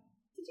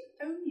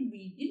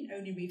 You didn't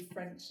only read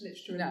French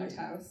literature in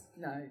Woodhouse?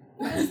 No.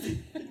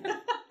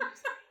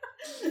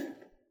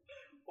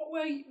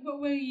 What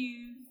were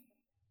you?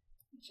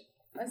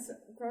 As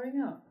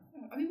growing up.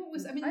 I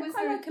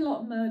quite like a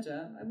lot of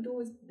murder. I would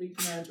always read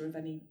murder of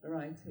any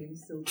variety and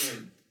still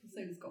do. So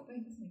it's got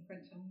both, isn't it,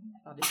 French and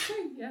that is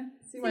true, yeah.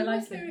 See why I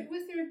like it.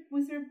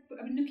 Was there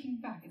looking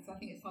back, I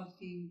think it's hard to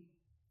do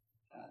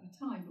at the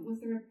time, but was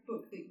there a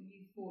book that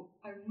you thought,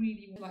 I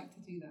really would like to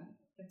do that?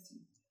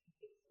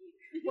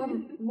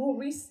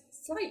 Well,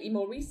 slightly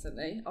more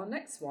recently, our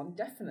next one,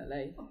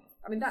 definitely.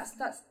 I mean, that's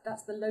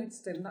the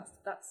lodestone.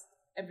 That's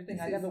everything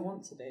I'd ever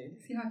want to do.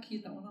 See how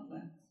cute that one up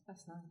there.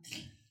 That's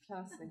nice,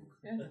 classy.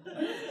 Yeah.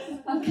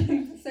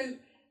 Okay, so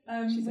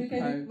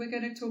we're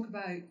going to talk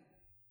about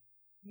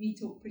Me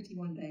Talk Pretty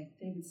One Day,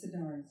 David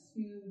Sedaris.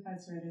 Who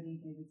has read any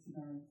David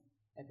Sedaris?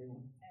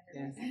 Everyone.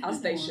 Yes,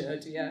 as they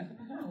should. Yeah.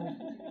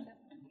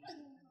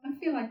 I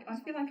feel like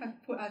I've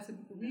put out a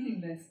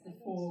reading list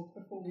before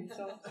we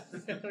started.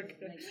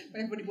 Okay.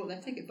 Everybody bought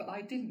their ticket, but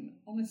I didn't,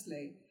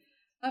 honestly.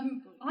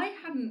 I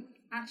hadn't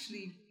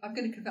actually. I'm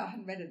going to confess I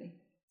hadn't read any.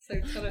 So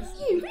tell us.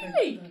 You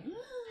really?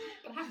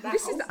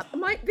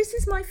 This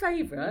is my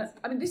favourite.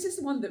 I mean, this is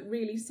the one that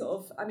really sort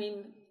of. I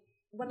mean,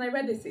 when I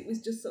read this, it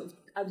was just sort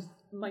of.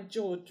 My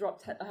jaw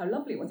dropped at how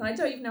lovely it was. And I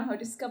don't even know how I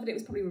discovered it. It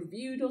was probably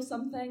reviewed or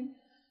something.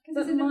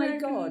 But my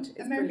God, it's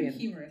American brilliant.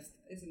 Humorist,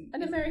 isn't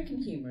an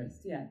American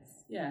humorist?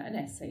 Yes, yeah, an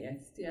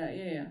essayist.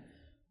 Yeah.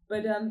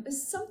 But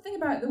there's something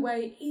about the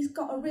way he's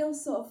got a real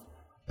sort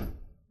of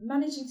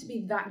managing to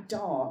be that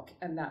dark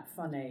and that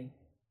funny.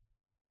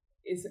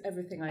 Is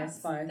everything I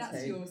aspire to.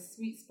 That's your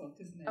sweet spot,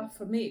 isn't it?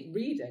 For me,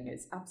 reading,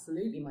 it's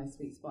absolutely my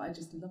sweet spot. I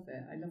just love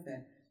it. I love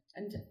it.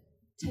 And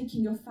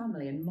taking your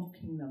family and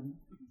mocking them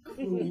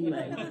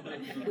cruelly,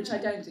 which I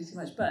don't do too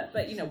much, but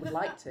would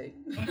like to.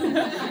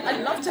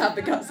 I'd love to have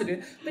the guts to do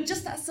it. But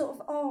just that sort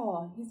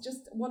of, he's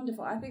just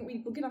wonderful. I think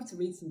we're going to have to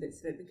read some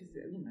bits of it because,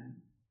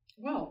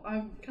 Well,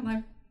 can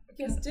I...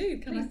 Yes, do.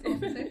 Can I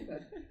start this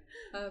over?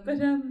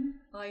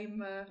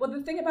 Well,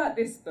 the thing about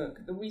this book,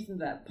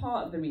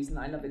 part of the reason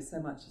I love it so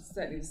much, is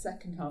certainly the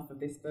second half of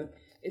this book,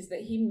 is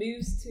that he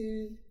moves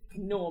to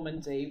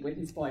Normandy with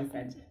his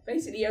boyfriend.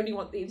 Basically,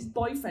 his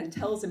boyfriend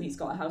tells him he's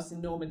got a house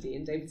in Normandy,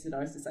 and David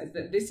Sedaris decides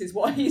that this is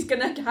what he's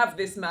going to have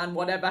this man,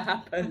 whatever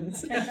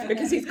happens,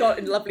 because he's got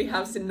a lovely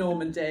house in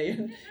Normandy,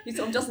 and he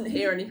sort of doesn't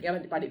hear anything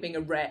about it being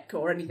a wreck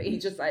or anything.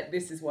 He's just like,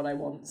 this is what I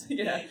want.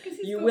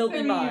 You will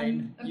be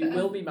mine. You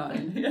will be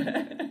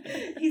mine.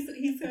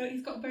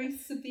 He's got very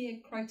severe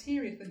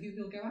criteria for who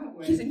he'll go out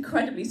with. He's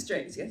incredibly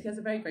strict. Yes, he has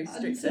a very, very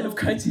strict set of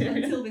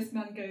criteria. Until this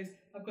man goes,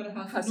 I've got a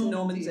house in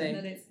Normandy, and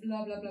then it's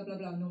blah blah blah blah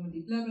blah Normandy,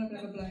 blah blah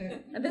blah blah blah.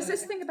 And there's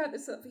this thing about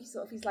this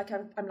he's like,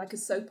 I'm like a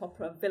soap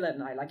opera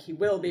villain. He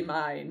will be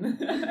mine.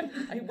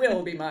 I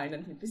will be mine,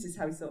 and this is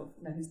how he sort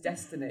of his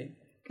destiny.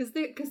 Because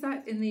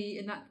that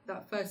in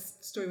that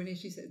first story when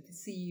she said to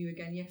see you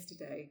again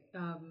yesterday,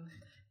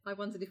 I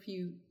wondered if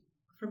Hugh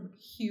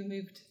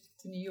moved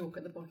to New York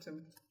at the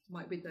bottom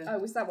might be the. Oh,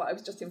 was that what I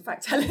was just in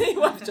fact telling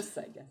you? I was just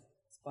saying, yes,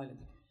 spoiler.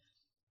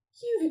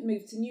 Hugh had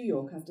moved to New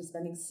York after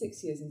spending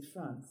 6 years in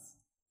France.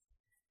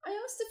 I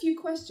asked a few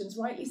questions,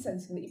 rightly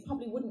sensing that he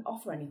probably wouldn't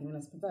offer anything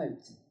unless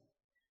provoked.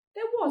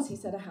 There was, he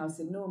said, a house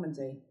in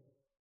Normandy.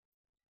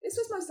 This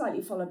was most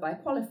likely followed by a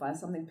qualifier,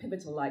 something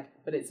pivotal like,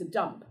 but it's a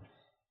dump.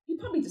 He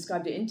probably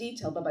described it in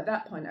detail, but by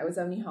that point I was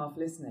only half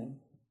listening.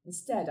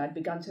 Instead, I'd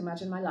begun to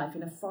imagine my life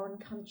in a foreign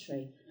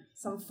country,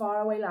 some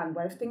faraway land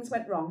where if things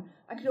went wrong,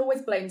 I could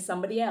always blame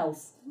somebody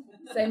else,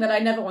 saying that I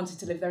never wanted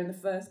to live there in the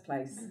first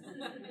place.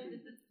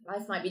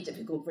 Life might be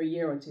difficult for a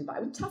year or two, but I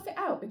would tough it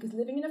out because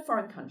living in a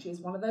foreign country is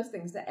one of those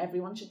things that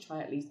everyone should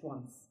try at least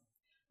once.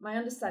 My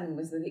understanding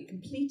was that it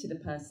completed a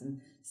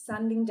person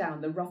sanding down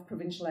the rough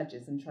provincial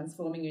edges and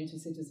transforming you into a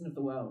citizen of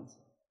the world.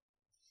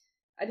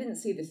 I didn't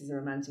see this as a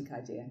romantic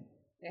idea.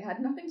 It had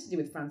nothing to do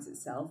with France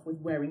itself, with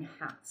wearing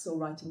hats or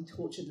writing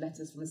tortured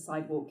letters from a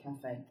sidewalk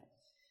cafe.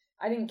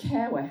 I didn't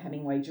care where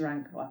Hemingway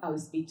drank or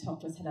Alice B.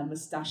 Toklas had her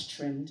moustache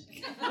trimmed.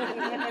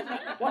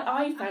 What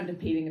I found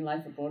appealing in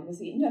life abroad was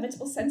the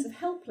inevitable sense of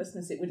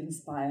helplessness it would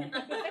inspire.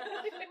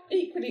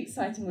 Equally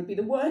exciting would be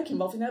the work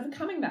involved in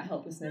overcoming that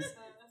helplessness.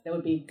 There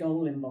would be a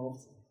goal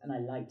involved, and I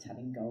liked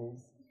having goals.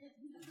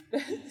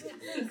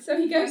 So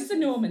he goes to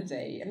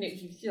Normandy, and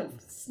he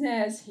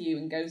snares Hugh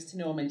and goes to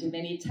Normandy, and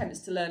then he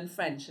attempts to learn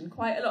French, and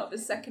quite a lot of the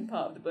second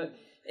part of the book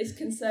is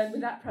concerned with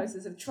that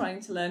process of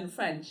trying to learn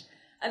French.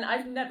 And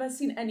I've never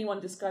seen anyone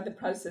describe the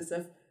process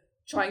of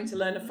trying to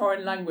learn a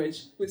foreign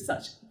language with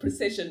such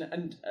precision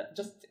and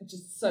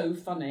just so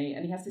funny.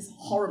 And he has this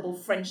horrible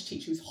French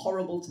teacher who's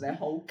horrible to their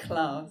whole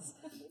class.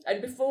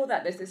 And before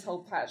that, there's this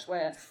whole patch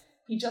where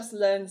he just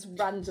learns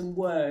random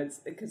words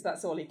because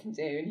that's all he can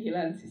do. And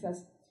he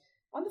says,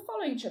 on the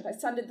following trip, I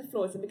sanded the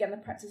floors and began the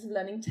practice of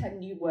learning 10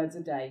 new words a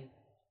day.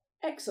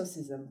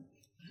 Exorcism,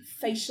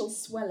 facial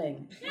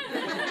swelling,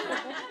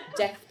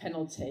 death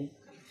penalty.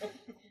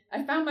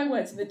 I found my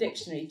words in the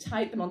dictionary,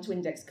 tied them onto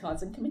index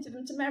cards and committed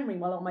them to memory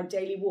while on my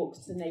daily walks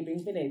to the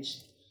neighbouring village.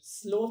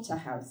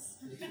 Slaughterhouse,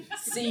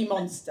 sea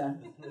monster,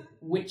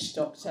 witch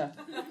doctor.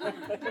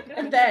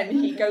 And then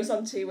he goes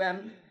on to,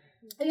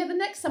 the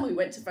next summer we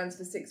went to France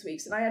for 6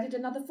 weeks and I added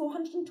another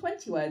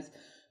 420 words,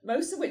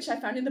 most of which I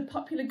found in the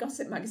popular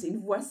gossip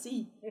magazine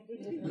Voici.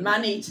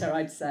 Man-eater,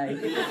 I'd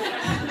say.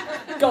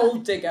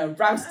 Gold digger,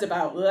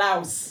 roustabout,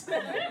 louse.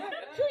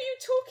 Who are you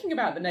talking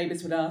about, the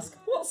neighbours would ask.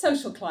 What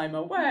social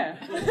climber? Where?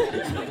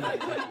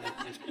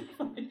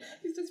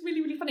 It's just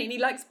really, really funny. And he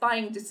likes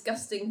buying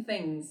disgusting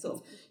things, sort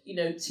of,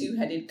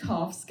 two-headed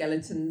calf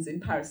skeletons in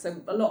Paris.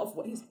 So a lot of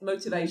what his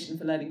motivation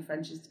for learning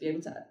French is to be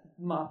able to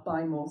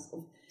buy more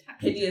sort of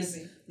hideous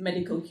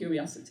medical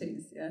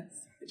curiosities,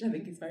 yes, which I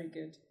think is very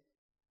good.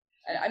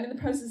 I'm in the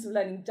process of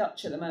learning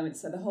Dutch at the moment,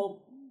 so the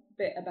whole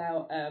bit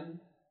about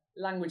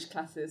language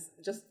classes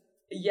just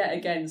yet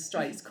again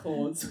strikes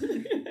chords.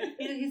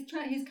 His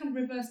kind of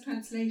reverse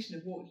translation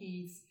of what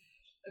he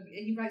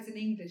writes in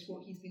English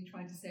what he's been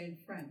trying to say in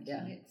French.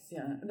 Yeah,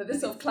 and And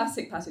this sort of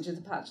classic passage is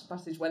the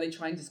passage where they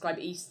try and describe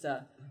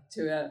Easter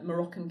to a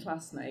Moroccan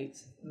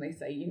classmate, and they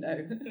say,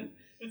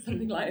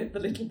 something like the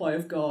little boy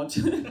of God.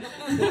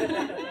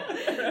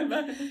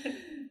 Remember?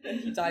 And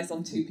he dies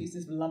on 2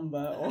 pieces of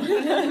lumber or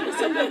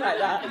something like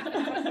that.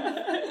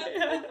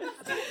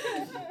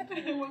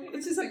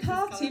 This is a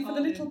party for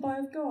the little boy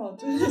of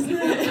God, isn't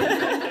it?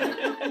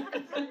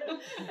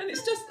 And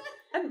it's just,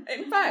 and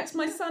in fact,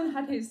 my son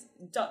had his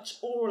Dutch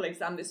oral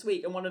exam this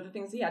week, and one of the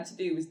things he had to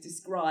do was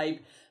describe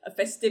a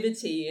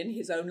festivity in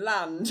his own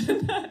land.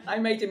 I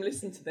made him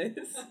listen to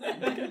this.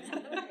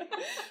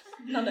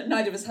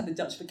 Neither of us had the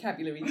Dutch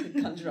vocabulary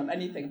to conjure up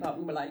anything, but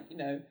we were like,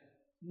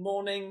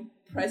 morning,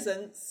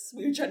 presents,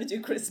 we were trying to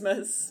do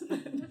Christmas.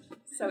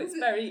 So it's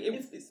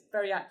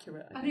very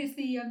accurate. And it's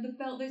the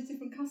bell, those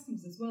different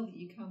customs as well that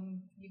you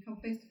come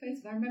face to face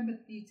with. I remember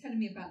you telling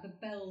me about the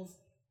bells.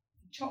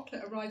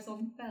 Chocolate arrives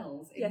on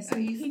bells. Yes,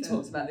 he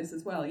talks about this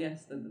as well.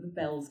 Yes, the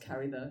bells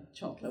carry the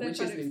chocolate, which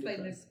is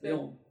ludicrous.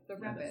 The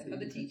rabbit, and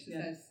the teacher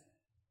says,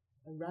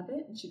 "A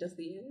rabbit," and she does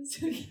the ears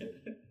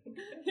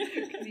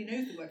because he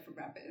knows the word for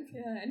rabbit.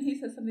 Yeah, and he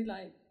says something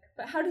like,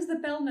 "But how does the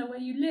bell know where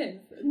you live?"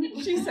 And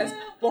she says,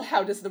 "Well,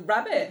 how does the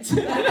rabbit?"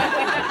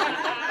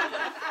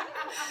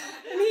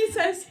 And he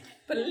says,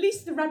 But at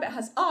least the rabbit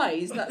has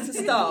eyes. That's a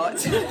start.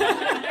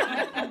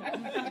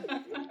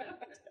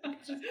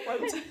 Just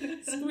quote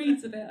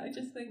screeds of it. I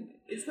just think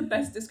it's the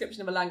best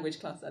description of a language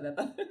class I've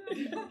ever. So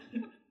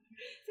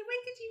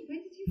when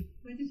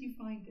did you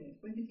find it?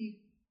 When did you?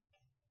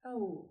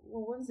 Oh,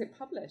 well, when was it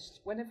published?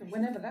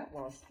 Whenever that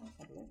was. Let's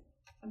have a look.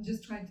 I'm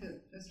just trying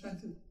to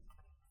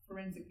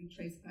forensically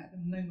trace back the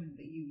moment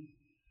that you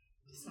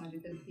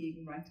decided that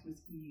being a writer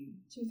was for you.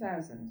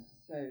 2000.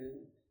 So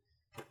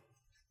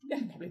yeah,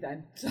 probably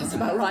then. That's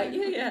about right.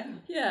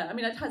 Yeah. I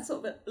mean, I'd had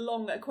sort of a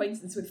long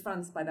acquaintance with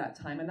France by that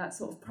time, and that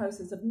sort of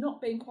process of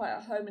not being quite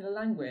at home in a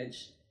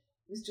language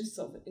was just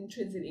sort of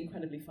intrinsically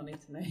incredibly funny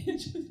to me.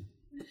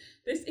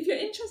 If you're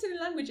interested in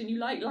language and you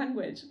like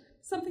language,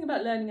 something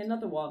about learning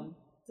another one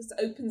just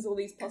opens all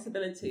these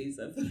possibilities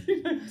of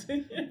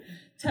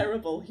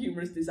terrible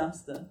humorous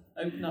disaster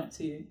open up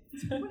to you.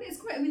 Well, it's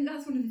quite. I mean,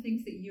 that's one of the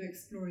things that you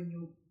explore in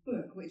your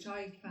book, which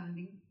I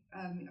found,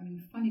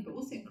 funny, but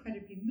also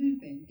incredibly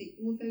moving. That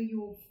although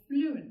you're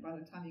fluent by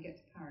the time you get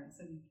to Paris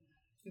and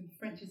your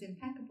French is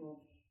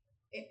impeccable,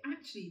 it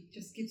actually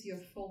just gives you a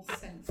false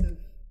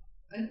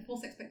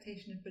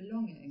expectation of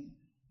belonging.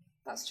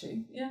 That's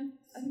true. Yeah,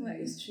 I think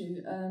that is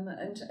true. And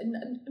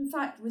in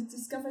fact, with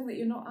discovering that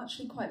you're not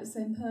actually quite the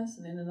same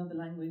person in another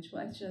language.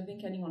 Well, actually, I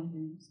think anyone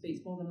who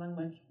speaks more than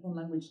one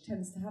language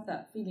tends to have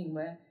that feeling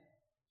where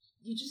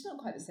you're just not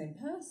quite the same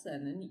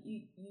person, and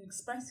you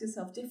express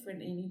yourself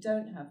differently, and you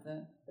don't have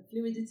the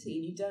fluidity,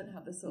 and you don't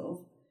have the sort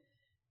of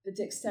the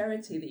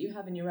dexterity that you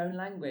have in your own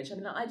language. I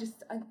mean,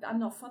 I'm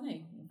not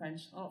funny in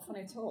French. I'm not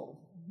funny at all.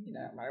 You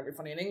know, I might be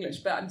funny in English,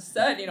 but I'm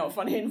certainly not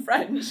funny in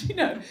French, you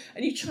know.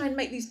 And you try and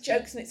make these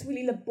jokes, and it's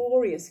really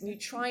laborious, and you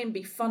try and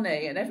be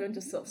funny, and everyone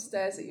just sort of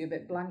stares at you a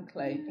bit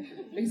blankly,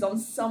 because on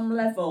some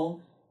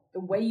level, the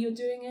way you're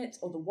doing it,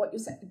 or what you're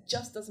saying, it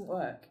just doesn't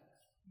work.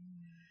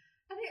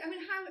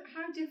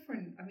 How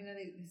different, I think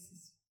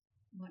this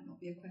might not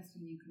be a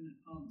question you can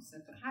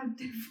answer, but how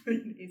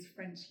different is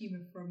French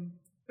humour from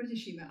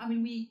British humour? I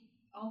mean,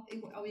 are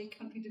we a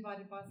country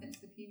divided by a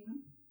sense of humour?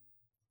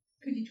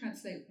 Could you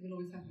translate "We'll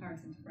always have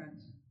Paris" into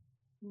French?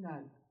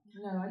 No,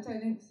 I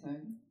don't think so.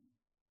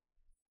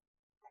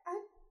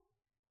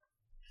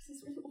 This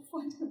is really awful.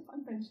 I don't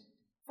find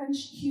French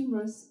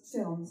humorous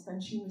films,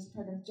 French humorous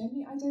programs.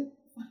 Generally, I don't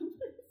find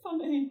very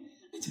funny.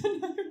 I don't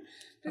know.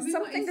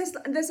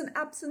 There's an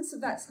absence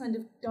of that kind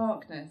of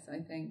darkness. I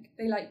think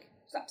they like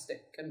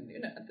slapstick and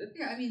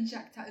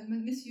Jacques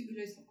Miss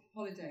Hulot's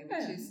Holiday,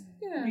 which is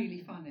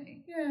really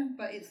funny. Yeah,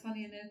 but it's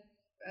funny in a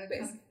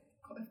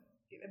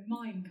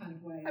mime kind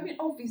of way. I mean,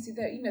 obviously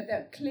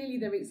there clearly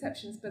there are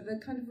exceptions, but the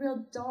kind of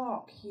real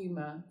dark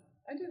humour,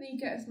 I don't think you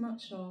get as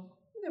much of.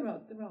 There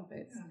are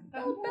bits.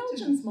 Yeah,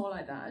 Belgium's more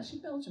like that.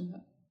 Actually, Belgians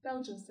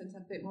tend to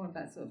have a bit more of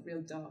that sort of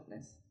real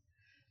darkness.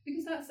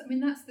 Because that's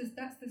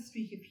the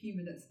streak of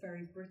humour that's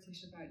very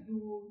British about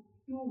your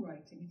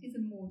writing. It is a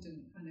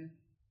modern kind of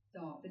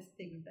dark. This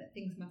thing that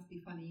things must be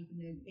funny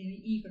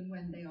even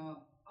when they are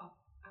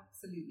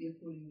absolutely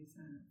appallingly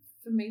sad.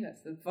 For me,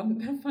 that's the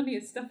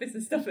funniest stuff. Is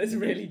the stuff that's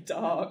really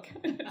dark.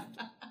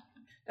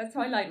 That's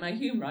how I like my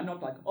humour. I'm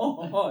not like,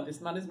 oh,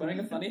 this man is wearing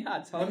a funny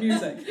hat. How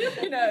amusing.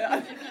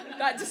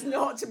 That does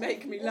not to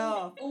make me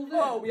laugh.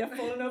 We have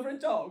fallen over a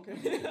dog.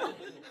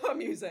 How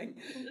amusing.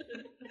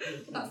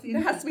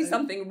 There has to be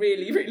something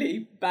really,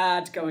 really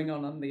bad going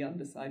on the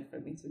underside for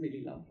me to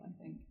really laugh, I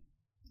think.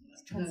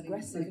 It's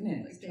transgressive, isn't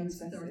it? It's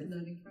transgressive.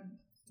 Learning French.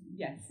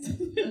 Yes.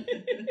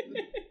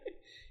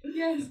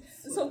 Yes,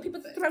 so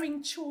people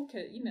throwing chalk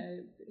at,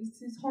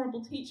 his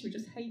horrible teacher who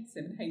just hates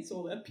him and hates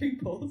all their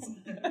pupils.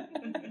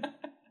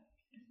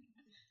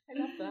 I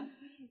love that.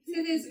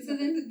 So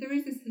there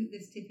is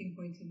this tipping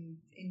point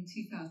in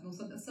 2000 or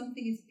something.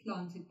 Something is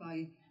planted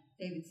by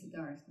David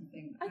Sedaris and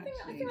things. I think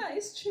that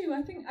is true.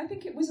 I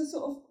think it was a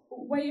sort of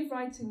way of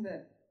writing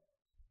that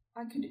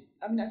I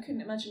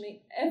couldn't imagine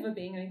me ever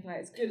being anything like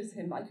as good as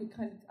him, but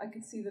I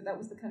could see that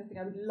was the kind of thing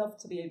I would love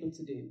to be able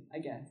to do, I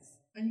guess.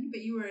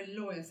 But you were a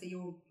lawyer, so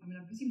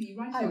I'm presuming you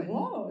write. I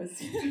was.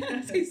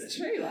 It's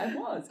true, I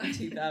was in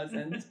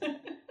 2000.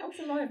 I was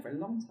a lawyer for a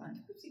long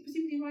time.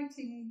 Presumably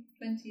writing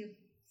plenty of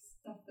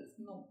stuff that's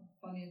not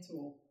funny at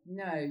all.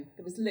 No,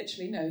 there was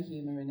literally no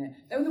humour in it.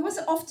 There was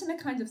often a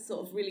kind of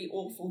sort of really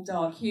awful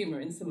dark humour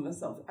in some of the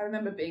stuff. I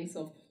remember being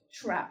sort of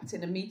trapped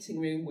in a meeting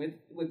room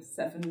with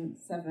seven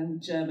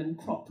German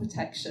crop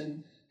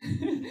protection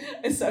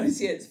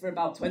associates for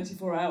about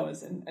 24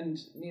 hours,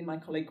 and me and my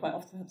colleague quite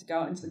often had to go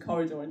out into the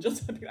corridor and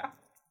just be like,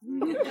 I'm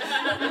never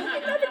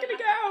going to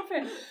get out of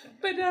it.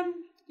 But a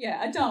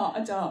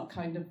dark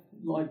kind of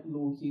like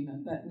law humour.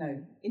 But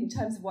no, in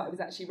terms of what I was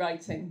actually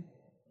writing,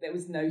 there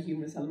was no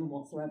humorous element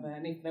whatsoever,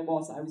 and if there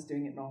was, I was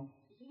doing it wrong.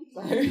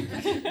 So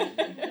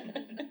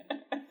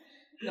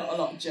not a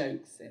lot of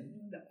jokes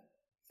in. No.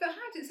 But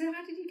how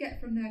did you get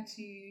from there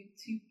to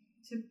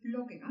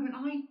blogging? I mean,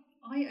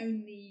 I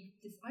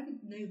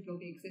didn't know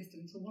blogging existed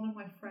until one of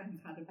my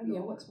friends had a blog. Oh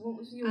yeah, what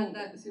was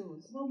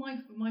yours? Well,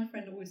 my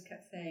friend always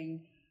kept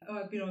saying, "Oh,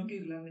 I've been on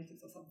Google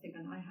Analytics or something,"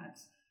 and I had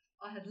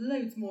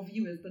loads more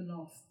viewers than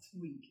last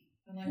week.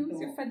 And I Who was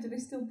thought, your friend? Do they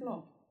still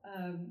blog?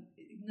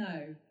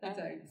 no, they Oh,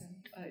 don't.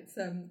 okay. It's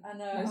and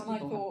I Most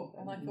people thought,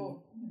 have. I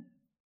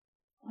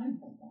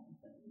want that.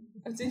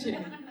 Oh, did you?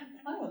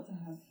 I want to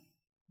have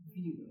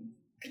viewers.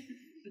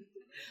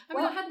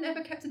 Well, I hadn't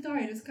ever kept a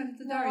diary. It was kind of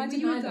the No, diary. I Were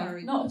didn't you a either.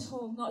 diary? Not at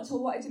all. Not at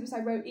all. What I did was I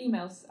wrote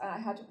emails. I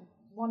had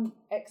one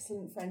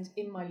excellent friend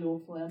in my law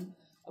firm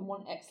and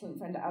one excellent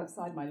friend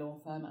outside my law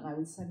firm, and I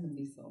would send them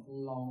these sort of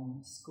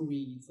long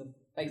screeds of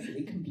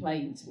basically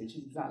complaints, which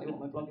is exactly what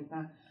my blog is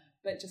now,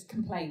 but just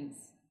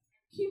complaints.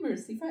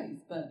 Humorously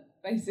phrased, but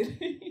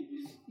basically,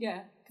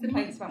 yeah,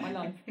 complaints about my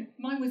life.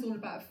 Mine was all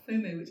about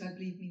FOMO, which I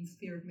believe means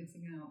fear of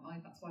missing out.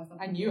 That's why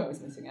I knew I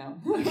was missing out.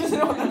 I was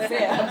not going to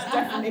fear, I was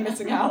definitely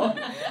missing out.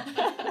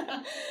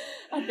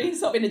 I've been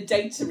sort of in a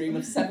data room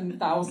of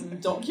 7,000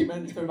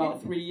 documents for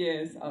about 3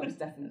 years. I was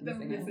definitely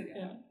missing out.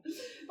 Yeah.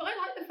 But I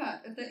like the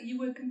fact that you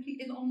were complete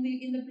in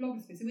the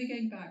blogosphere. So we're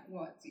going back,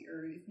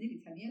 it's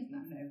nearly 10 years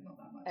now. No, not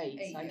that much. 8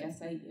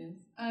 years. 8 years.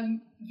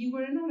 You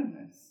were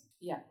anonymous.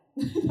 Yeah.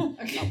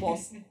 Okay. That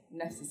was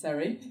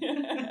necessary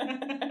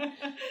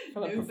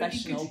from a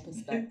professional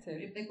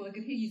perspective. If they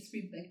could hear you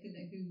scream, they didn't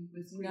know who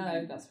was screaming.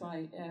 No, that's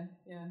right.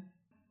 Yeah.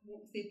 What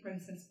was the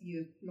process for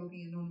you of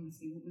blogging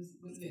anonymously? What was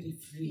Very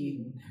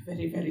freeing.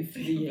 Very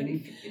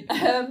freeing.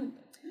 Very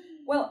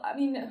Well, I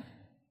mean,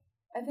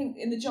 I think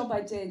in the job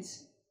I did,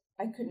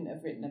 I couldn't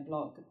have written a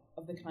blog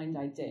of the kind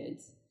I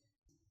did.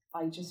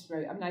 I just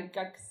wrote. I mean,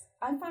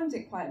 I found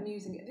it quite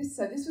amusing. This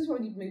was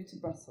when we'd moved to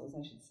Brussels,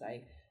 I should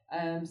say.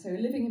 So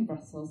living in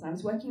Brussels, I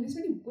was working in this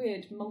really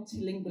weird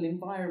multilingual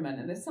environment,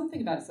 and there's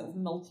something about sort of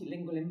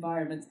multilingual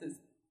environments that's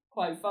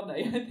quite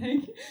funny, I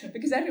think,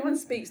 because everyone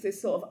speaks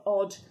this sort of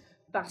odd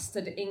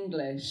bastard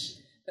English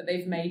that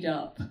they've made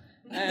up.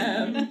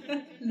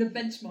 The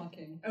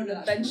benchmarking.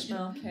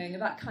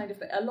 That kind of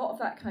thing, a lot of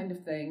that kind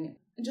of thing,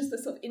 and just the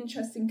sort of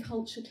interesting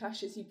culture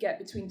clashes you get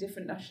between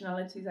different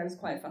nationalities. I was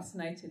quite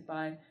fascinated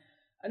by,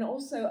 and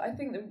also I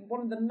think that one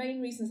of the main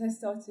reasons I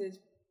started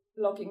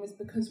blogging was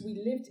because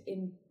we lived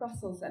in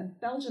Brussels and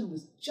Belgium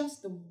was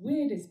just the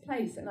weirdest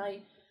place, and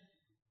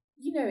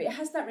it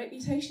has that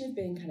reputation of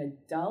being kind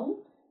of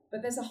dull,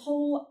 but there's a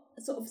whole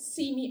sort of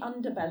seamy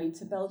underbelly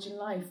to Belgian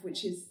life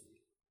which is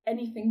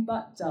anything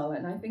but dull,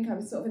 and I think I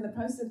was sort of in the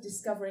process of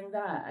discovering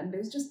that, and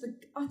there was just the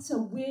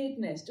utter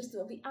weirdness, just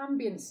the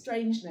ambient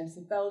strangeness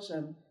of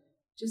Belgium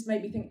just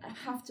made me think, I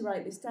have to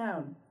write this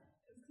down.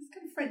 It's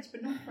kind of French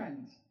but not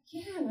French.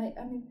 Yeah,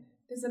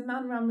 there's a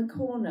man round the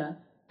corner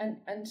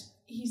and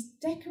he's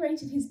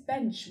decorated his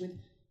bench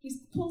he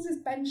pulls his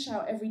bench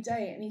out every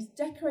day and he's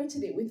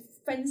decorated it with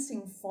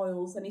fencing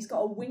foils, and he's got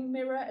a wing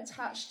mirror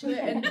attached to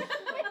it,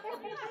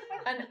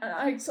 and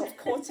I sort of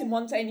caught him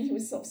one day and he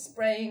was sort of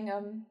spraying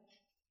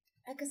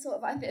I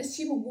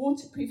assume a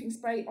waterproofing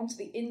spray onto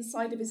the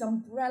inside of his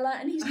umbrella,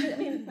 and he's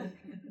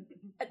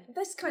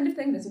this kind of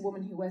thing. There's a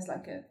woman who wears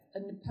like a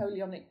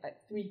Napoleonic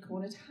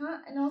 3-cornered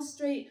hat in our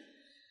street.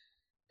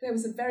 There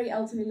was a very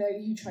elderly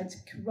lady who tried to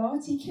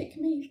karate kick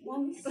me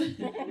once.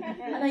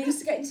 And I used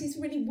to get into these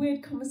really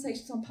weird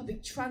conversations on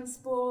public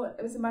transport.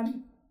 There was a man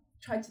who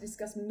tried to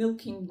discuss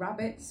milking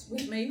rabbits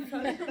with me for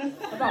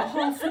about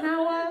half an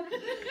hour.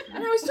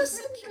 And I was just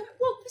thinking,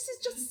 well, this is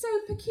just so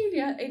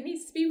peculiar. It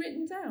needs to be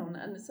written down.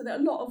 And so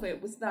that a lot of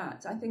it was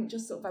that. I think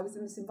just sort of I was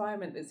in this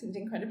environment that seemed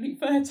incredibly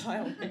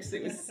fertile because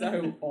it was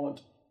so odd.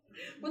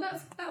 Well,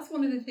 that's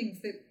one of the things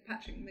that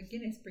Patrick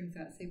McGuinness brings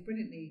out so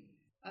brilliantly.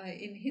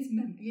 In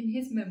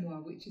his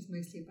memoir, which is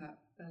mostly about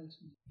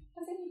Belgium.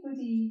 Does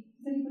anybody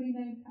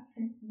know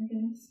Patrick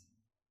McGuinness?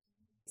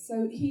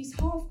 So he's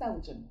half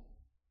Belgian,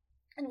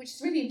 and which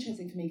is really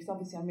interesting for me because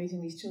obviously I'm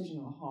reading these children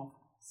who are half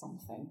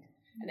something,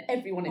 and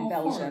everyone in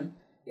Belgium. Foreign.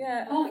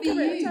 Yeah, half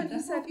EU.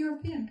 That's half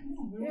European. Come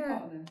on, we're all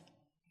part of this.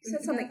 He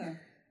said something.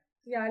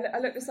 Yeah, I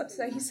looked this up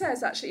today. He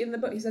says actually in the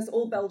book, he says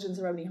all Belgians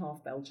are only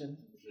half Belgian.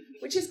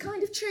 Which is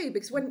kind of true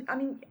because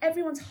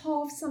everyone's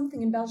half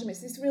something in Belgium.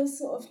 It's this real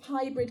sort of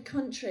hybrid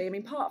country.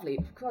 Partly,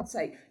 for God's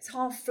sake, it's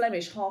half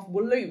Flemish, half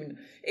Walloon.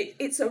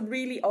 It's a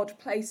really odd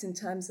place in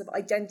terms of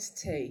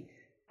identity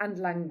and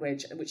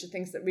language, which are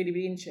things that really,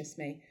 really interest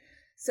me.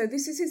 So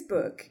this is his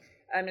book.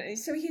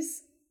 So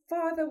his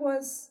father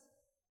was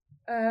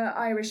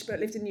Irish but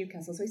lived in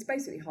Newcastle. So he's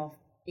basically half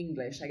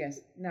English, I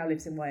guess, now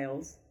lives in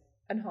Wales,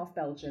 and half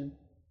Belgian.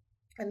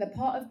 And the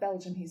part of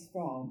Belgium he's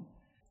from,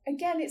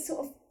 again, it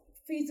sort of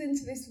feeds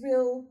into this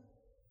real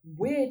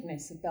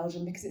weirdness of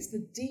Belgium because it's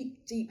the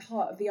deep, deep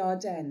heart of the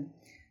Ardennes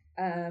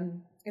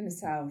in the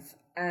south,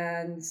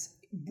 and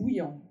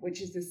Bouillon,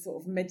 which is this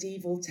sort of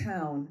medieval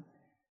town.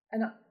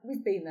 And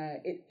we've been there.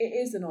 It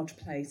is an odd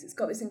place. It's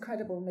got this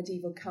incredible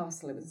medieval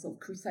castle. It was a sort of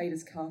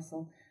crusaders'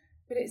 castle.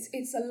 But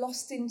it's a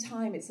lost in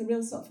time. It's a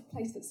real sort of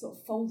place that's sort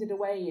of folded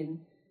away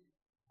in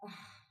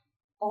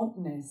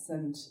oddness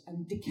and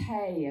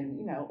decay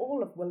and,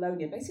 all of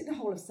Wallonia, basically the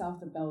whole of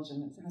south of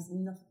Belgium. It has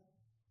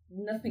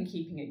nothing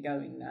keeping it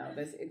going now.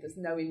 There's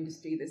no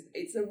industry.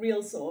 It's a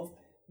real sort of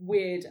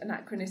weird,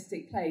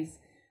 anachronistic place.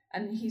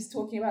 And he's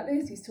talking about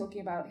this. He's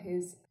talking about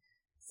his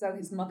So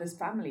his mother's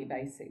family,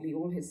 basically,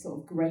 all his sort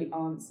of great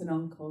aunts and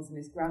uncles and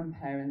his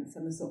grandparents,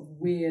 and the sort of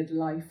weird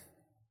life.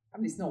 I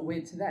mean, it's not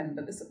weird to them,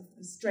 but the sort of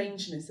the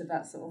strangeness of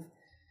that sort of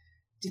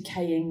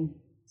decaying,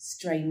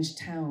 strange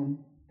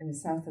town in the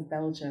south of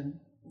Belgium.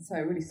 And so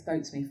it really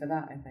spoke to me for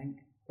that, I think,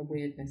 the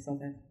weirdness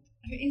of it.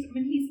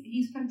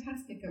 He's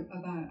fantastic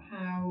about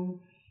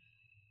how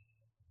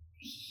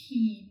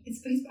he's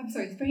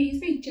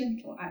very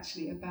gentle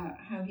actually about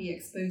how he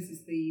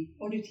exposes the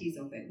oddities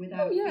of it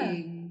without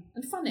being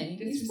and funny.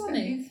 He's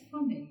funny.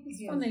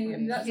 It's funny.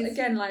 And that's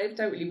again, like, I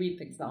don't really read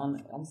things that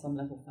aren't on some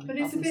level funny. But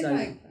it's a bit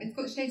like it's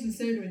got shades of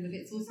Zola in that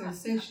it's also a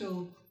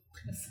social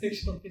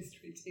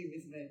history too,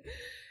 isn't it?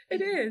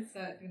 It is.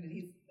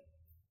 He's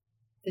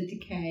the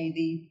decay,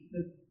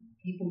 the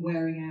people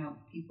wearing out,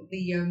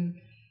 the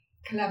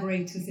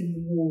collaborators in the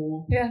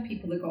war,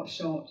 people that got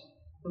shot,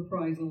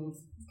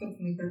 reprisals. It's got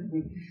something for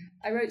everyone.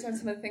 I wrote down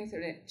some of the things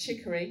in it.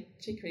 Chicory,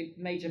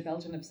 major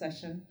Belgian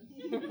obsession.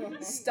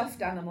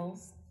 Stuffed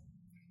animals.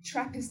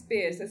 Trappist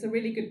beers. There's a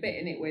really good bit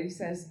in it where he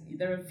says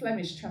there are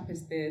Flemish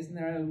Trappist beers and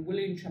there are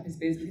Walloon Trappist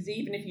beers, because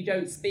even if you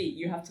don't speak,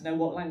 you have to know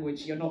what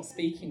language you're not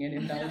speaking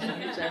in Belgium,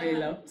 which I really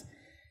loved.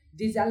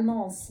 Des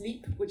Allemands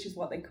sleep, which is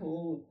what they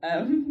call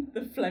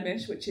the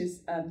Flemish, which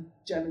is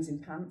Germans in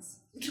pants,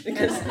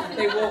 because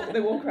they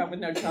walk around with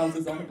no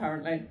trousers on,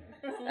 apparently.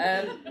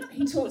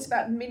 He talks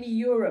about Mini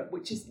Europe,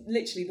 which is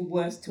literally the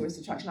worst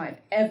tourist attraction I've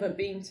ever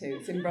been to.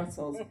 It's in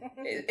Brussels.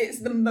 It's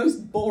the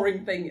most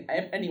boring thing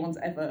anyone's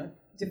ever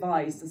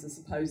devised as a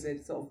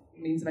supposed sort of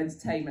means of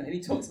entertainment. And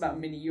he talks about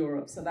Mini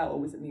Europe, so that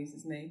always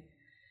amuses me.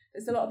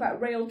 There's a lot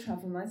about rail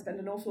travel, and I spend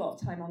an awful lot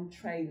of time on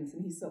trains,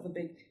 and he's sort of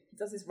he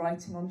does his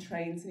writing on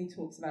trains, and he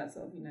talks about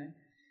sort of,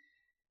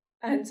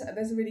 and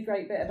there's a really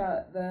great bit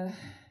about the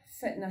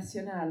Fête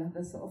Nationale,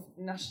 the sort of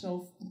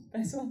national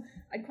festival.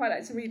 I'd quite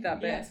like to read that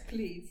bit. Yes,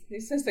 please.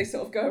 It says they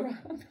sort of go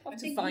around. I have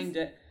to find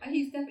it.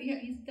 He's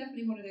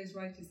definitely one of those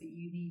writers that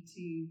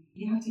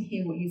you have to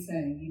hear what he's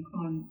saying. You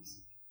can't.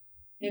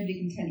 Nobody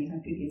can tell you how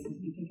good he is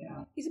until you pick it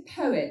up. He's a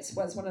poet.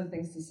 Well, it's one of the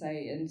things to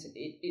say, and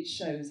it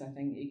shows. I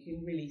think you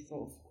can really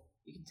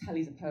you can tell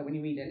he's a poet when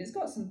you read it. And it's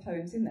got some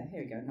poems in there.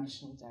 Here we go.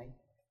 National Day.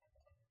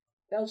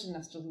 Belgian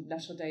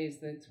National Day is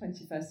the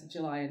 21st of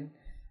July,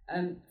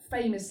 and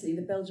famously,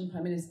 the Belgian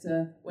Prime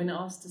Minister, when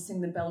asked to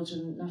sing the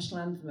Belgian national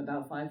anthem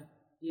about 5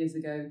 years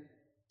ago,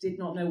 did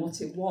not know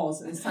what it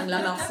was and sang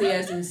La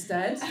Marseillaise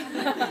instead,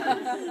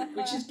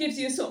 which just gives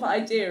you a sort of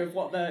idea of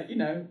what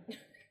the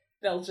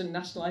Belgian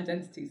national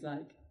identity is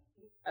like.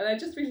 And I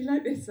just really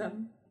like this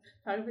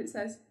paragraph. It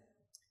says,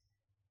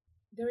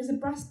 there is a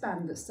brass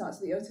band that starts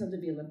at the Hôtel de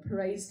Ville and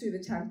parades through the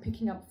town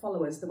picking up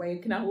followers the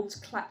way an old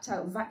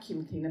clapped-out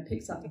vacuum cleaner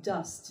picks up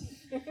dust,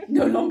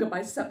 no longer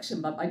by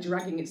suction but by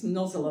dragging its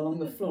nozzle along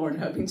the floor and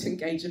hoping to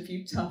engage a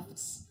few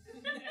tufts.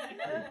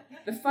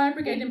 The fire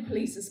brigade and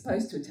police are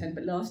supposed to attend,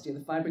 but last year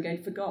the fire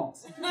brigade forgot.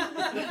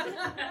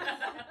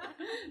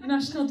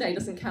 National Day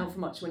doesn't count for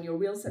much when your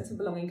real sense of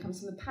belonging comes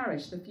from the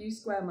parish, the few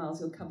square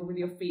miles you'll cover with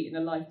your feet in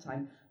a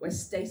lifetime, where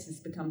stasis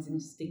becomes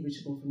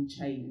indistinguishable from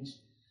change.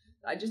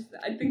 I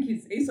think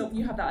he's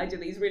you have that idea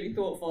that he's really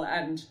thoughtful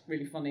and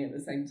really funny at the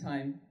same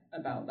time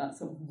about that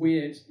sort of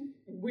weird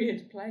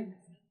place.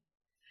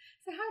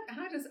 So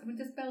how does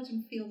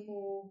Belgium feel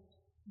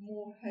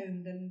more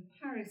home than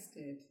Paris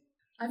did?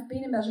 I've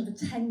been in Belgium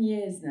for 10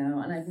 years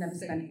now, and I've never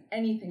spent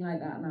anything like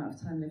that amount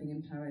of time living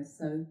in Paris,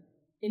 so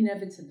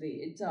inevitably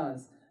it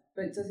does.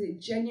 But does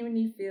it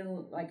genuinely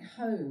feel like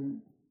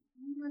home?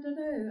 I don't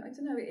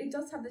know. It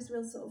does have this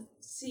real sort of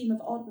seam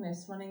of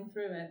oddness running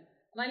through it.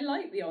 And I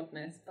like the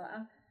oddness, but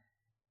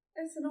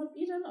it's an odd.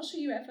 I'm not sure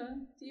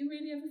do you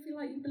really ever feel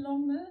like you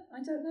belong there?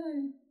 I don't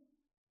know.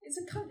 It's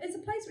a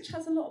place which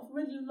has a lot of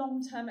really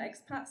long-term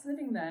expats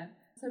living there.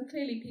 So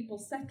clearly people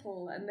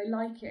settle and they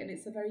like it, and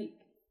it's a very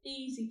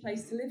easy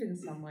place to live in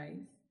some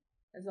ways,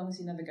 as long as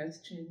you never go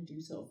to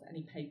do sort of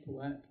any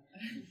paperwork.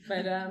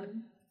 But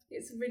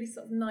it's a really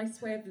sort of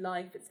nice way of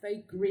life. It's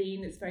very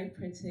green. It's very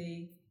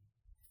pretty.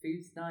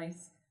 Food's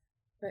nice.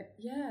 But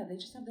yeah, they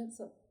just have that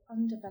sort of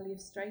underbelly of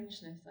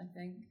strangeness, I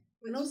think.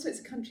 And also it's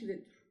a country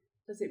that,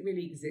 does it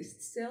really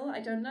exist still?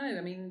 I don't know.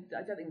 I mean,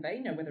 I don't think they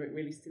know whether it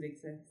really still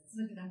exists.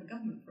 We didn't have a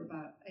government for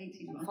about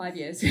 18 months. 5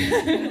 years.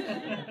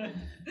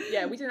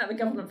 Yeah, we didn't have a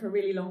government for a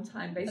really long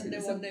time, basically.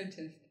 And no one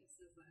noticed.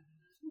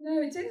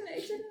 No, it didn't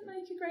make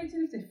a great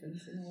deal of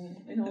difference,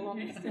 in all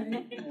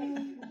honesty.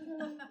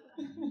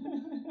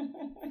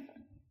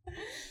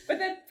 But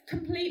they're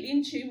completely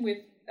in tune with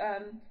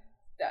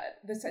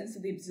the sense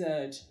of the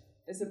absurd.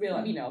 There's a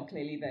real,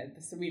 clearly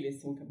the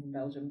surrealists all come from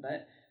Belgium,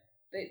 but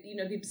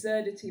the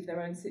absurdity of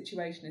their own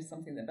situation is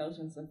something that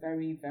Belgians are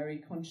very, very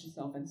conscious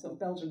of, and sort of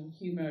Belgian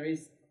humour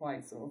is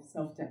quite sort of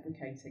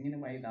self-deprecating in a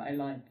way that I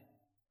like,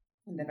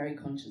 and they're very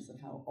conscious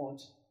of how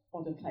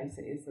odd a place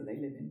it is that they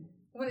live in.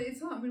 Well,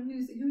 it's hard. I mean, who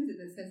is it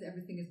that says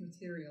everything is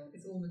material?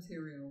 It's all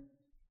material.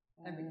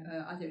 I don't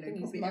know.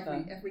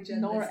 Probably every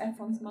journalist. Nora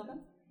Ephron's mother.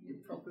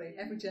 Probably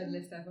every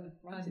journalist ever.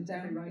 Write it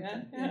down.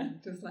 Yeah.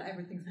 Just like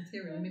everything's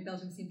material. I mean,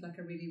 Belgium seems like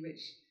a really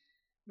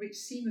rich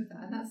seam of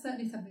that, and that's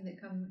certainly something that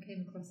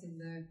came across in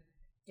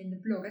in the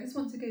blog. I just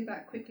want to go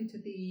back quickly to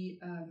the,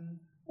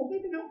 or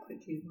maybe not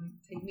quickly, it might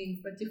take me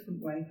a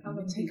different way. How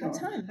long take our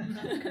time.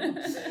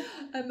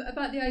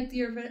 About the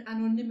idea of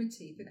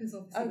anonymity, because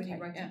obviously when you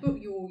write a book,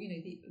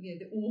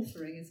 the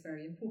authoring is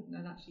very important,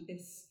 and actually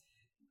this,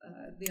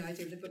 the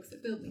idea of the books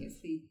that built me, it's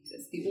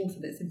the author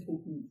that's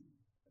important.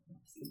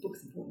 Obviously the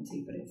book's important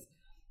too, but it's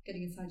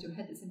getting inside your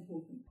head that's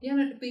important.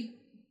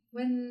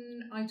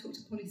 When I talked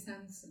to Polly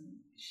Sanson,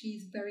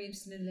 she's very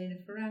interested in Elena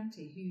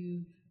Ferrante,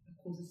 who of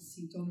course is a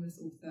pseudonymous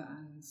author,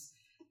 and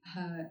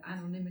her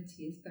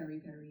anonymity is very,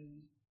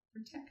 very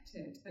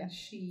protected, and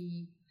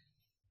she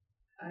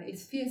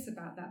is fierce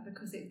about that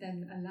because it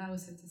then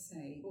allows her to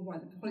say, or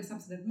rather Polly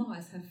Sanson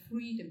admires her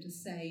freedom to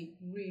say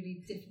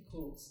really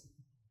difficult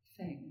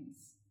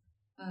things.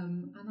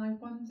 And I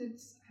wondered,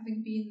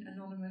 having been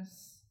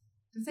anonymous,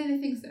 to say the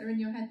things that are in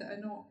your head that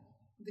are not,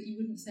 that you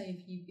wouldn't say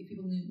if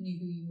people knew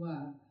who you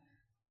were.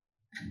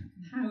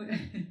 How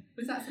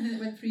was that something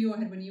that went through your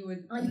head when you were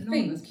an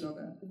anonymous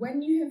blogger?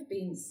 When you have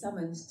been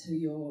summoned to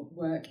your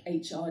work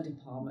HR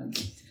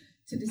department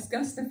to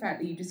discuss the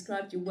fact that you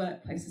described your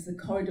workplace as a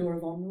corridor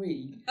of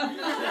ennui,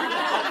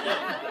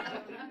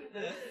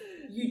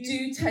 you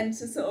do tend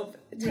to sort of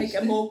take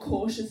a more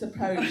cautious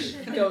approach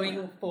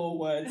going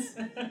forwards.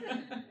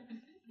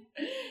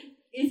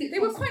 They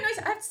were quite nice.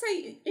 I have to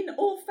say, in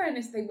all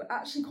fairness, they were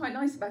actually quite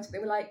nice about it. They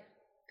were like,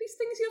 these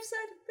things you've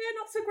said, they're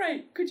not so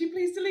great. Could you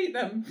please delete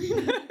them?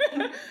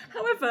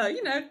 However,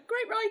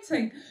 great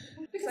writing.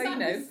 Because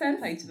so, fair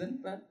play to them.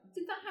 But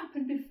did that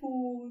happen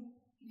before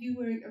you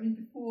were,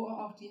 before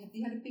or after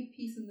you had a big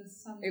piece in the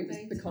Sunday It was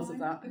because Times? of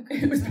that.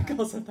 It was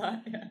because of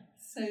that, yeah.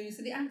 So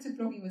the act of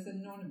blogging was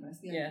anonymous,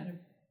 the kind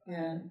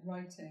of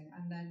writing,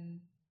 and then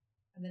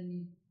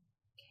you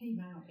came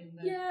out in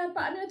the... Yeah,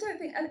 but I don't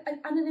think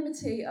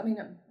anonymity,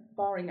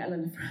 barring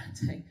Eleanor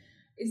Ferrante,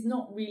 is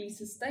not really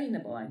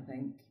sustainable, I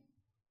think.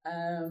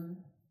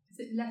 Is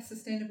it less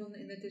sustainable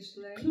in the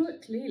digital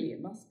age? Clearly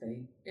it must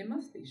be. It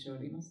must be,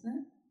 surely, mustn't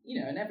it?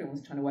 And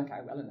everyone's trying to work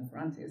out Eleanor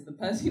Ferrante as the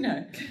person,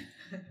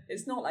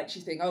 It's not like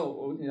she's thinking,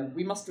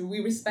 we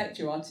respect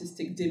your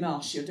artistic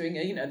démarche, you're doing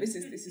this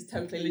is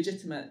totally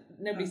legitimate.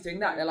 Nobody's doing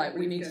that. They're like,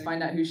 we need to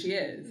find out who she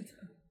is.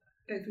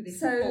 Go through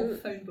this whole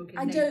phone book.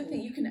 I don't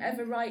think you can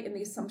ever write in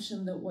the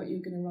assumption that what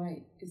you're going to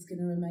write is going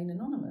to remain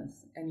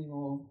anonymous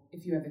anymore,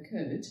 if you ever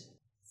could.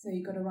 So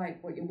you've got to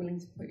write what you're willing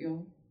to put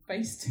your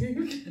face to.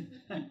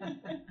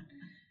 And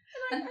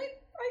I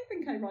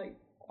think I write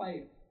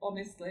quite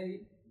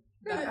honestly.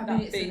 That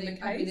being the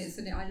case.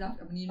 I love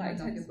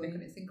your book,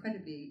 and it's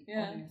incredibly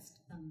honest.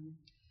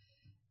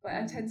 But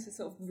I tend to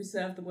sort of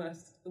reserve the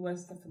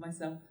worst stuff for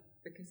myself,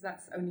 because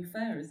that's only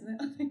fair, isn't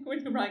it? I think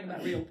when you're writing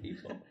about real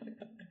people.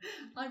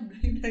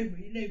 You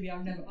know me.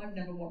 I'm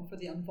never one for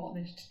the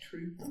unvarnished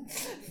truth.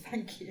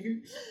 Thank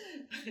you.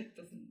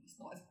 It's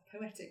not as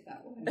poetic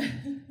that way.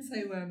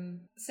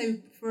 So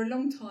for a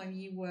long time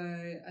you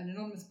were an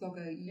anonymous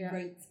blogger. You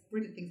wrote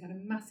brilliant things. Had a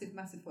massive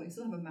following. You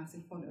still have a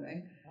massive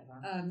following.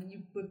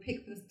 You were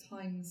picked for the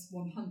Times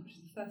 100, which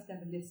is the first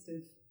ever list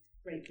of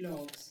great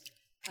blogs.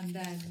 And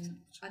then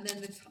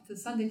the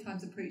Sunday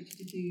Times approached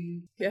you to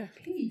do a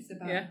piece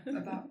about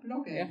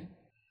blogging.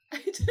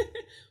 Yeah.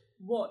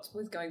 What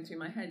was going through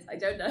my head? I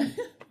don't know.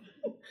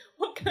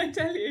 What can I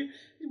tell you?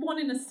 One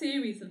in a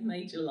series of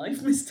major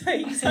life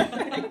mistakes, I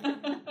think.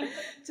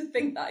 To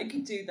think that I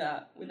could do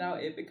that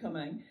without it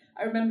becoming...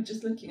 I remember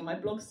just looking at my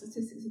blog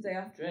statistics the day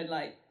after, and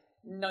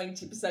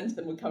 90% of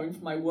them were coming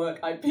from my work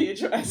IP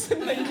address,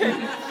 and thinking,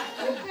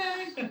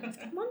 okay,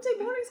 Monday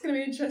morning's going to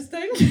be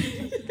interesting.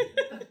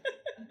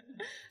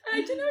 And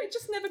I don't know, it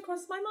just never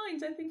crossed my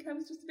mind. I think I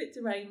was just a bit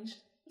deranged.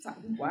 Like,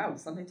 wow,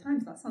 Sunday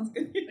Times, that sounds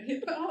good.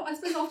 But I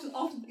suppose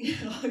after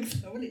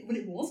when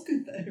it was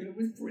good though, it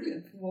was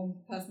brilliant for one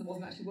person that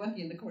wasn't actually working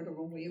in the corridor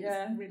one way. It was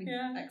a really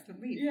excellent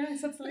read.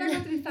 Yes, absolutely. But I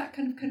wondered if that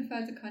kind of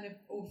conferred a kind of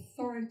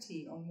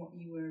authority on what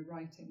you were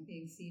writing,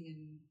 being seen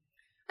in...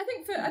 I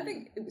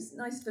think it was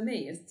nice for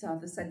me is to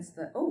have the sense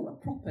that a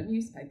proper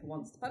newspaper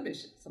wants to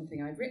publish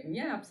something I've written.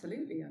 Yeah,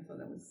 absolutely. I thought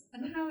that was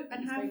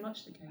very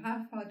much the case.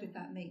 How far did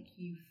that make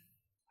you?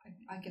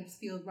 I guess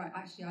feel right.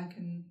 Actually, I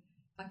can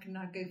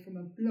now go from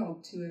a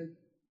blog to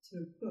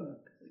a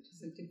book, which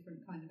is a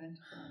different kind of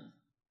enterprise.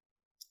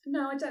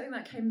 No, I don't think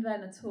that came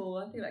then at all.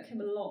 I think that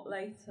came a lot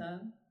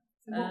later.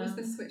 So what was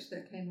the switch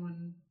that came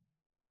on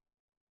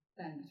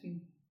then,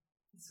 between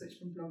the switch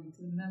from blogging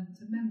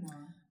to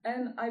memoir?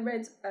 I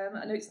read,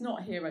 I know it's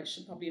not here, it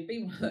should probably have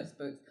been one of those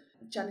books,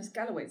 Janice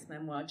Galloway's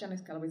memoir.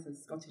 Janice Galloway's a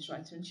Scottish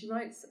writer, and she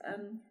writes,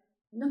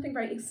 nothing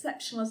very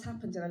exceptional has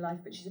happened in her life,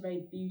 but she's a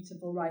very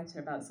beautiful writer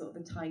about sort of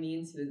the tiny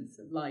incidents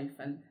of life,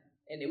 and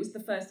it was the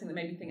first thing that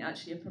made me think,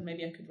 actually,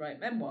 maybe I could write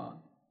memoir.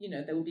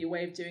 There will be a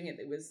way of doing it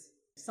that was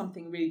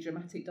something really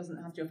dramatic. It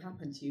doesn't have to have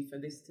happened to you for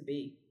this to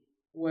be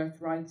worth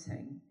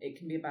writing. It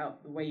can be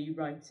about the way you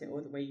write it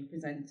or the way you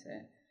present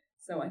it.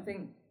 So I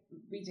think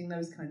reading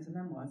those kinds of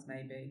memoirs,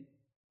 maybe,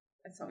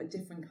 a sort of a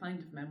different kind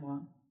of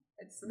memoir.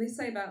 They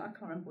say about, I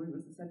can't remember who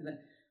was it said,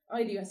 that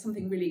either you have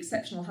something really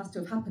exceptional has to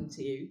have happened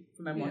to you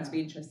for memoir to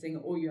be interesting,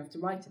 or you have to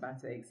write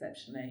about it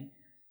exceptionally.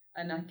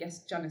 And I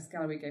guess Janice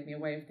Galloway gave me a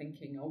way of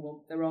thinking, oh,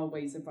 well, there are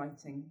ways of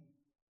writing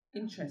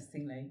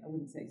interestingly. I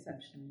wouldn't say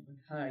exceptionally with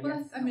her. Well,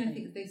 yes, I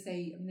think they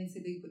say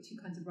they've got two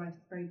kinds of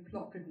writers: very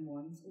plot-driven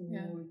ones,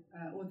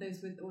 or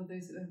those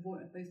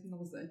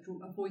novels that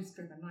are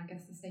voice-driven. I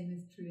guess the same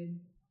is true in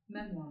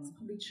memoirs. That's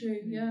probably true.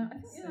 Yeah, I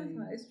think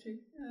that is true.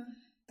 Yeah.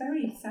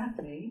 Very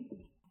sadly,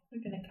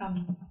 we're going to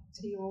come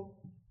to your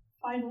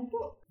final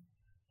book,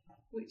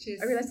 which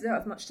is. I realise I don't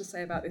have much to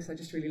say about this. I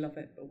just really love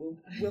it, but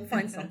we'll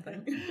find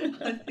something.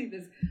 I think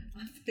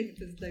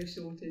there's no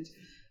shortage.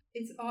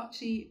 It's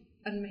Archie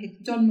and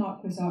John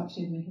Marquis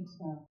Archie and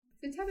Mehitabel.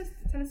 So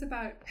tell us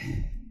about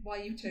why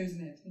you've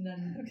chosen it, and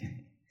then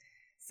okay.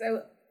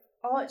 So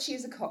Archie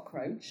is a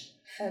cockroach,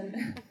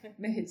 and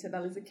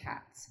Mehitabel is a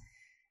cat,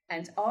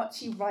 and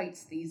Archie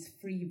writes these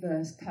free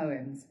verse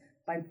poems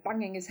by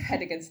banging his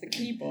head against the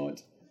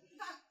keyboard.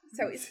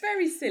 So it's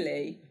very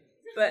silly.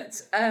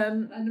 But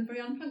and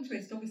very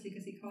unpunctuated, obviously,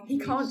 because he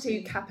can't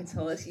do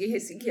capitals.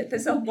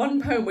 There's one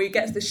poem where he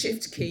gets the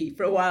shift key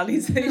for a while. He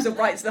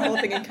writes the whole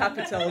thing in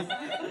capitals.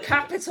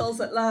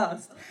 Capitals at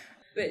last.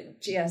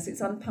 But yes,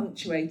 it's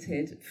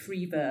unpunctuated,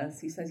 free verse.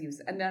 He says he was,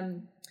 and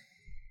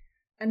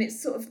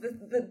it's sort of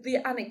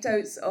the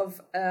anecdotes of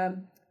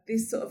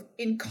this sort of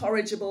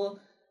incorrigible,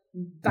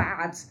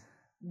 bad,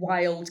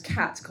 wild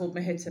cat called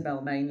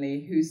Mehitabel,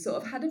 mainly, who's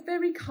sort of had a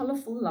very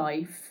colourful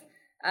life.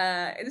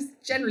 It's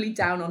generally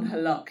down on her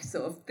luck.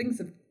 Sort of things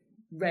have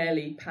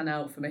rarely pan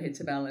out for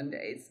Mehitabel, and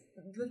it's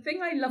the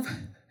thing I love.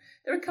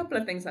 There are a couple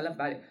of things I love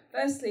about it.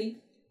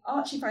 Firstly,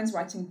 Archie finds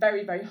writing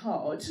very, very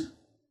hard,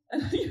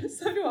 and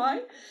so do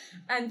I.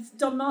 And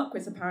Don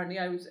Marquis, apparently,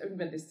 I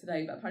read this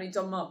today, but apparently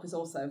Don Marquis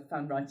also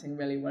found writing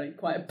really, really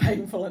quite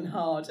painful and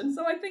hard. And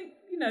so I think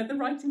the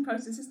writing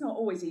process is not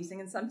always easy,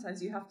 and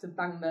sometimes you have to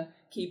bang the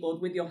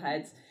keyboard with your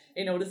head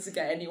in order to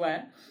get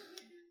anywhere.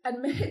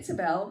 And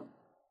Mehitabel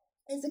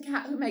is a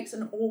cat who makes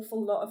an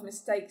awful lot of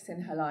mistakes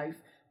in her life,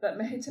 but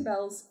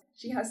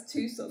she has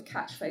two sort of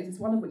catchphrases,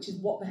 one of which is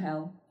 "What the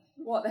hell?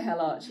 What the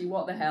hell, Archie?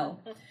 What the hell?"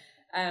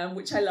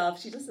 Which I love.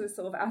 She does this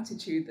sort of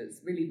attitude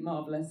that's really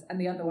marvellous. And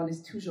the other one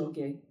is "Toujours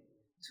gay,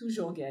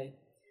 toujours gay,"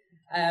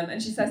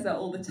 and she says that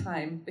all the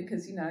time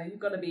because you've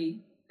got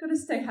to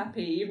stay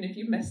happy even if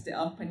you've messed it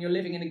up and you're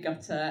living in a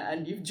gutter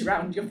and you've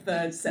drowned your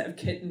third set of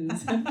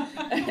kittens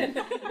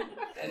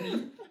and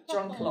you've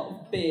drunk a lot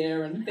of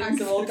beer and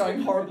things are all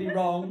going horribly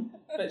wrong.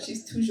 But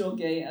she's toujours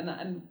gay, and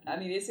I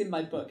mean it's in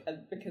my book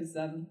because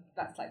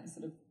that's like the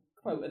sort of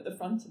quote at the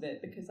front of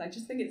it, because I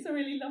just think it's a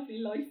really lovely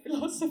life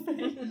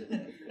philosophy.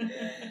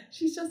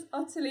 She's just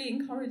utterly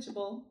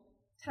incorrigible.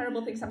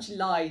 Terrible things happen. She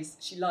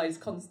lies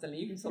constantly.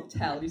 You can sort of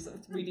tell. You're sort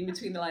of reading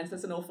between the lines.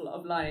 There's an awful lot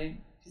of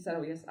lying. She said,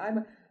 "Oh yes,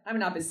 I'm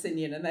an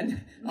Abyssinian," and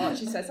then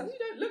Archie says, "Oh, you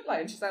don't look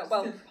like." And she's like,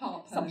 "Well,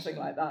 something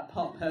like that,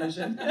 part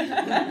Persian."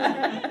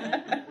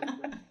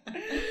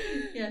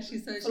 Yeah,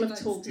 she's so full of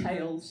tall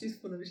tales. She's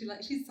full of.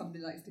 She's somebody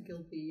who likes to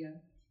gild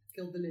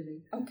the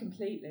lily. Oh,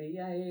 completely.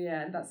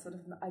 Yeah. And that sort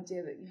of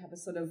idea that you have a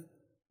sort of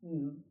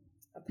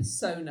a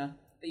persona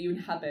that you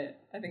inhabit,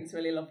 I think it's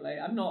really lovely.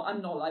 I'm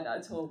not like that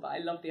at all, but I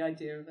love the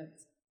idea of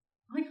it.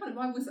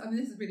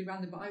 This is really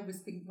random, but I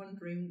was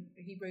wondering,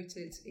 he wrote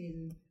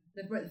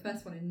the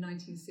first one in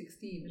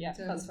 1916. Yeah,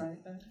 that's right.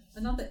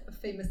 Another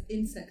famous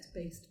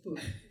insect-based book,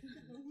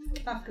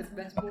 Kafka's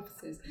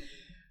Metamorphoses,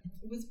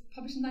 was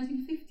published in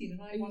 1915,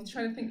 and I was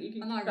trying to think you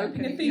can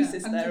open a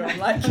thesis there on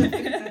like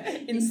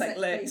insect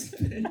lit.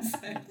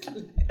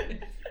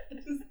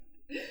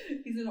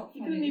 He's a lot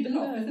funnier. He's a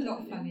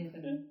lot funnier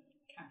than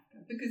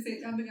Kafka because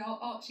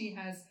Archie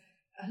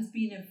has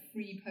been a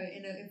free poet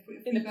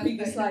in a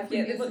previous life.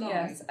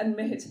 Yes, and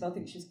Mehitabel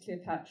thinks she's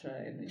Cleopatra,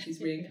 and she's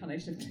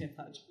reincarnation of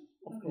Cleopatra,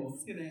 of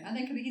course. And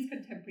he's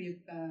contemporary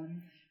of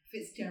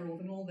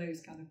Fitzgerald and all those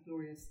kind of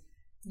glorious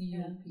New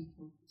York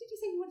people. Did you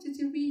say you wanted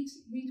to read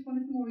one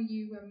of them, or are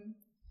you?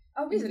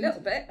 I'll read a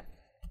little bit.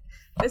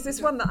 There's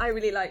this one that I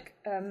really like.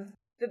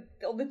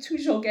 The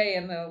toujours gay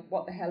and the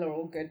what the hell are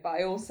all good, but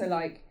I also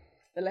like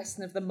The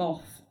Lesson of the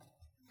Moth,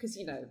 because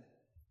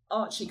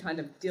Archie kind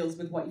of deals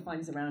with what he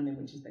finds around him,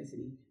 which is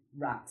basically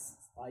rats,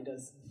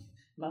 spiders,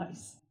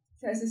 mice.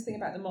 So there's this thing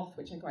about the moth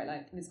which I quite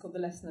like, and it's called The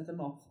Lesson of the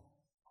Moth.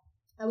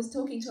 I was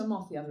talking to a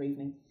moth the other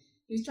evening.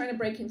 He was trying to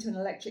break into an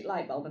electric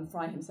light bulb and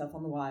fry himself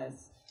on the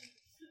wires.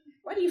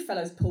 "Why do you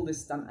fellows pull this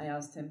stunt?" I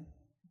asked him.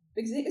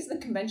 "Because it isn't a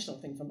conventional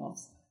thing for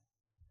moths.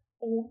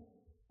 Or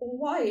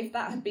why, if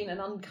that had been an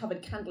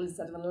uncovered candle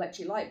instead of an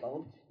electric light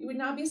bulb, you would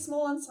now be a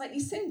small unsightly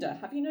cinder.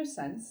 Have you no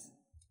sense?"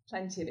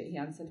 "Plenty of it," he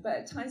answered, "but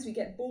at times we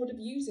get bored of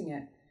using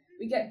it.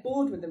 We get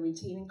bored with the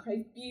routine and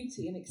crave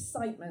beauty and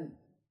excitement.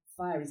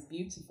 Fire is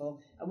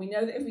beautiful, and we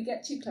know that if we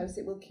get too close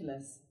it will kill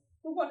us.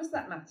 But what does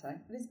that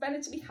matter? It is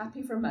better to be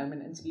happy for a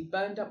moment and to be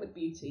burned up with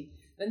beauty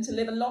than to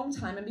live a long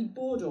time and be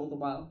bored all the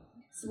while.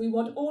 So we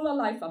wad all our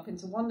life up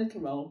into one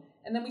little roll,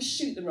 and then we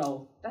shoot the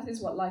roll. That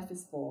is what life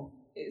is for.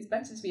 It is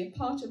better to be a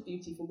part of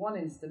beauty for one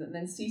instant and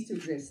then cease to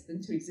exist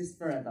than to exist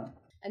forever,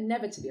 and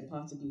never to be a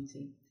part of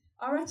beauty.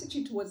 Our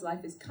attitude towards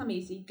life is come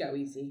easy, go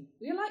easy.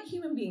 We are like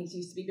human beings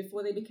used to be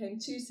before they became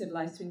too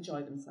civilised to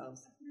enjoy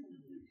themselves.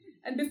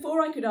 And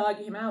before I could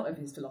argue him out of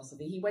his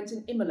philosophy, he went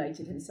and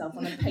immolated himself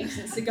on a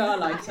patent cigar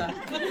lighter.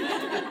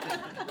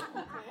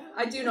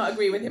 I do not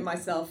agree with him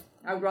myself.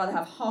 I would rather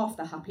have half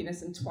the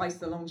happiness and twice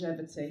the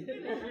longevity.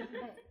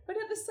 But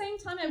at the same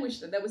time, I wish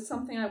that there was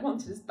something I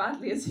wanted as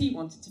badly as he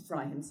wanted to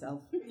fry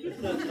himself. I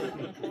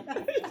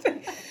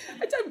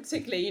don't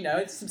particularly,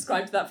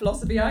 subscribe to that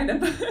philosophy either,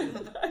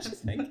 but I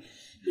just think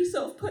he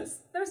sort of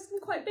there are some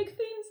quite big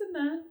themes in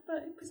there,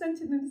 but he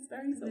presented them in this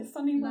very sort of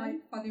funny way.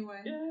 Funny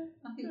way. Yeah.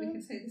 I think we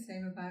can say the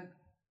same about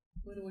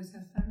We'll Always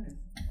Have Paris.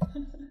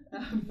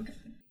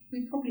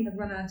 We probably have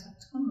run out of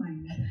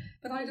time,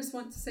 but I just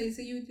want to say,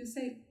 so you just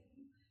say,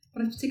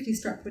 what I was particularly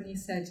struck when you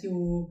said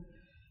your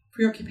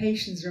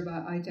preoccupations are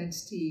about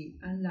identity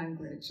and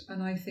language,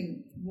 and I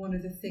think one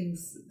of the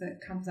things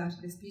that comes out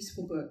of this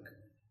beautiful book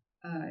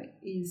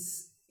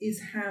is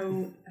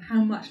how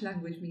much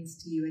language means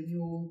to you, and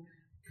your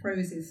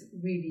prose is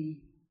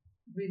really,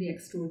 really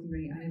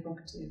extraordinary and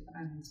evocative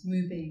and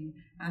moving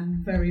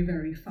and very,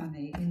 very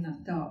funny in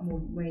that dark,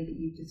 mordant way that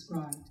you've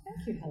described.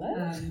 Thank you,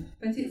 Helen.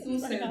 But it's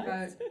also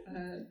nice.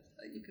 About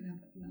you can have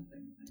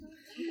nothing.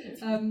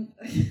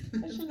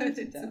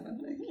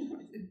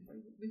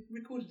 We've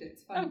recorded it.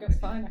 It's fine. Oh, that's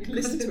fine. I can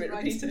listen to it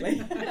Right. repeatedly.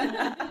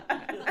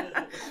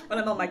 When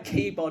I'm on my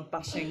keyboard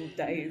bashing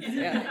days.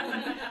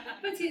 Yeah.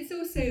 But it's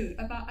also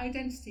about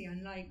identity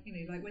and like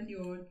when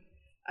you're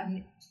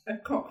a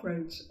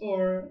cockroach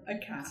or a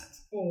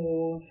cat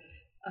or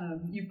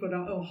you've got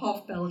a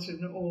half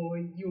Belgian or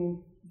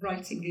you're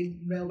writing in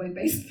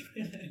railway-based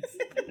thrillers.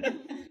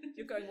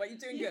 You're going, well, you're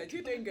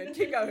doing good,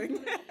 keep going.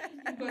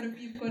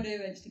 You've got to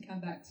eventually come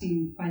back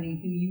to finding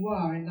who you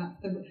are,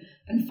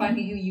 and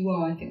finding who you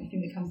are. I think the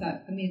thing that comes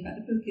out for me about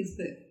the book is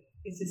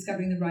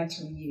discovering the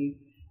writer in you,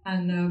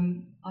 and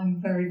I'm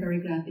very, very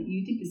glad that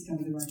you did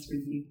discover the writer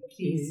in you.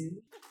 Please.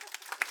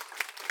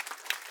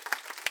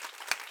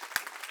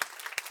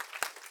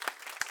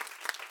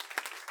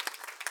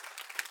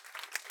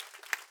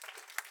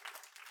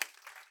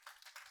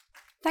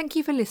 Thank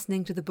you for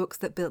listening to the Books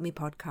That Built Me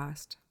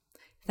podcast.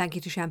 Thank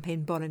you to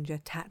Champagne Bollinger,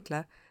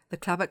 Tatler, the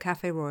Club at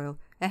Café Royal,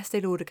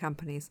 Estee Lauder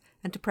Companies,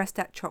 and to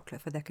Prestat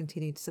Chocolate for their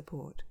continued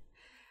support.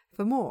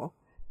 For more,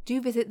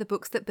 do visit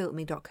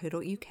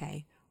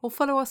thebooksthatbuiltme.co.uk or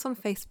follow us on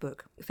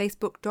Facebook,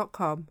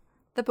 facebook.com,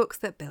 The Books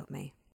That Built Me.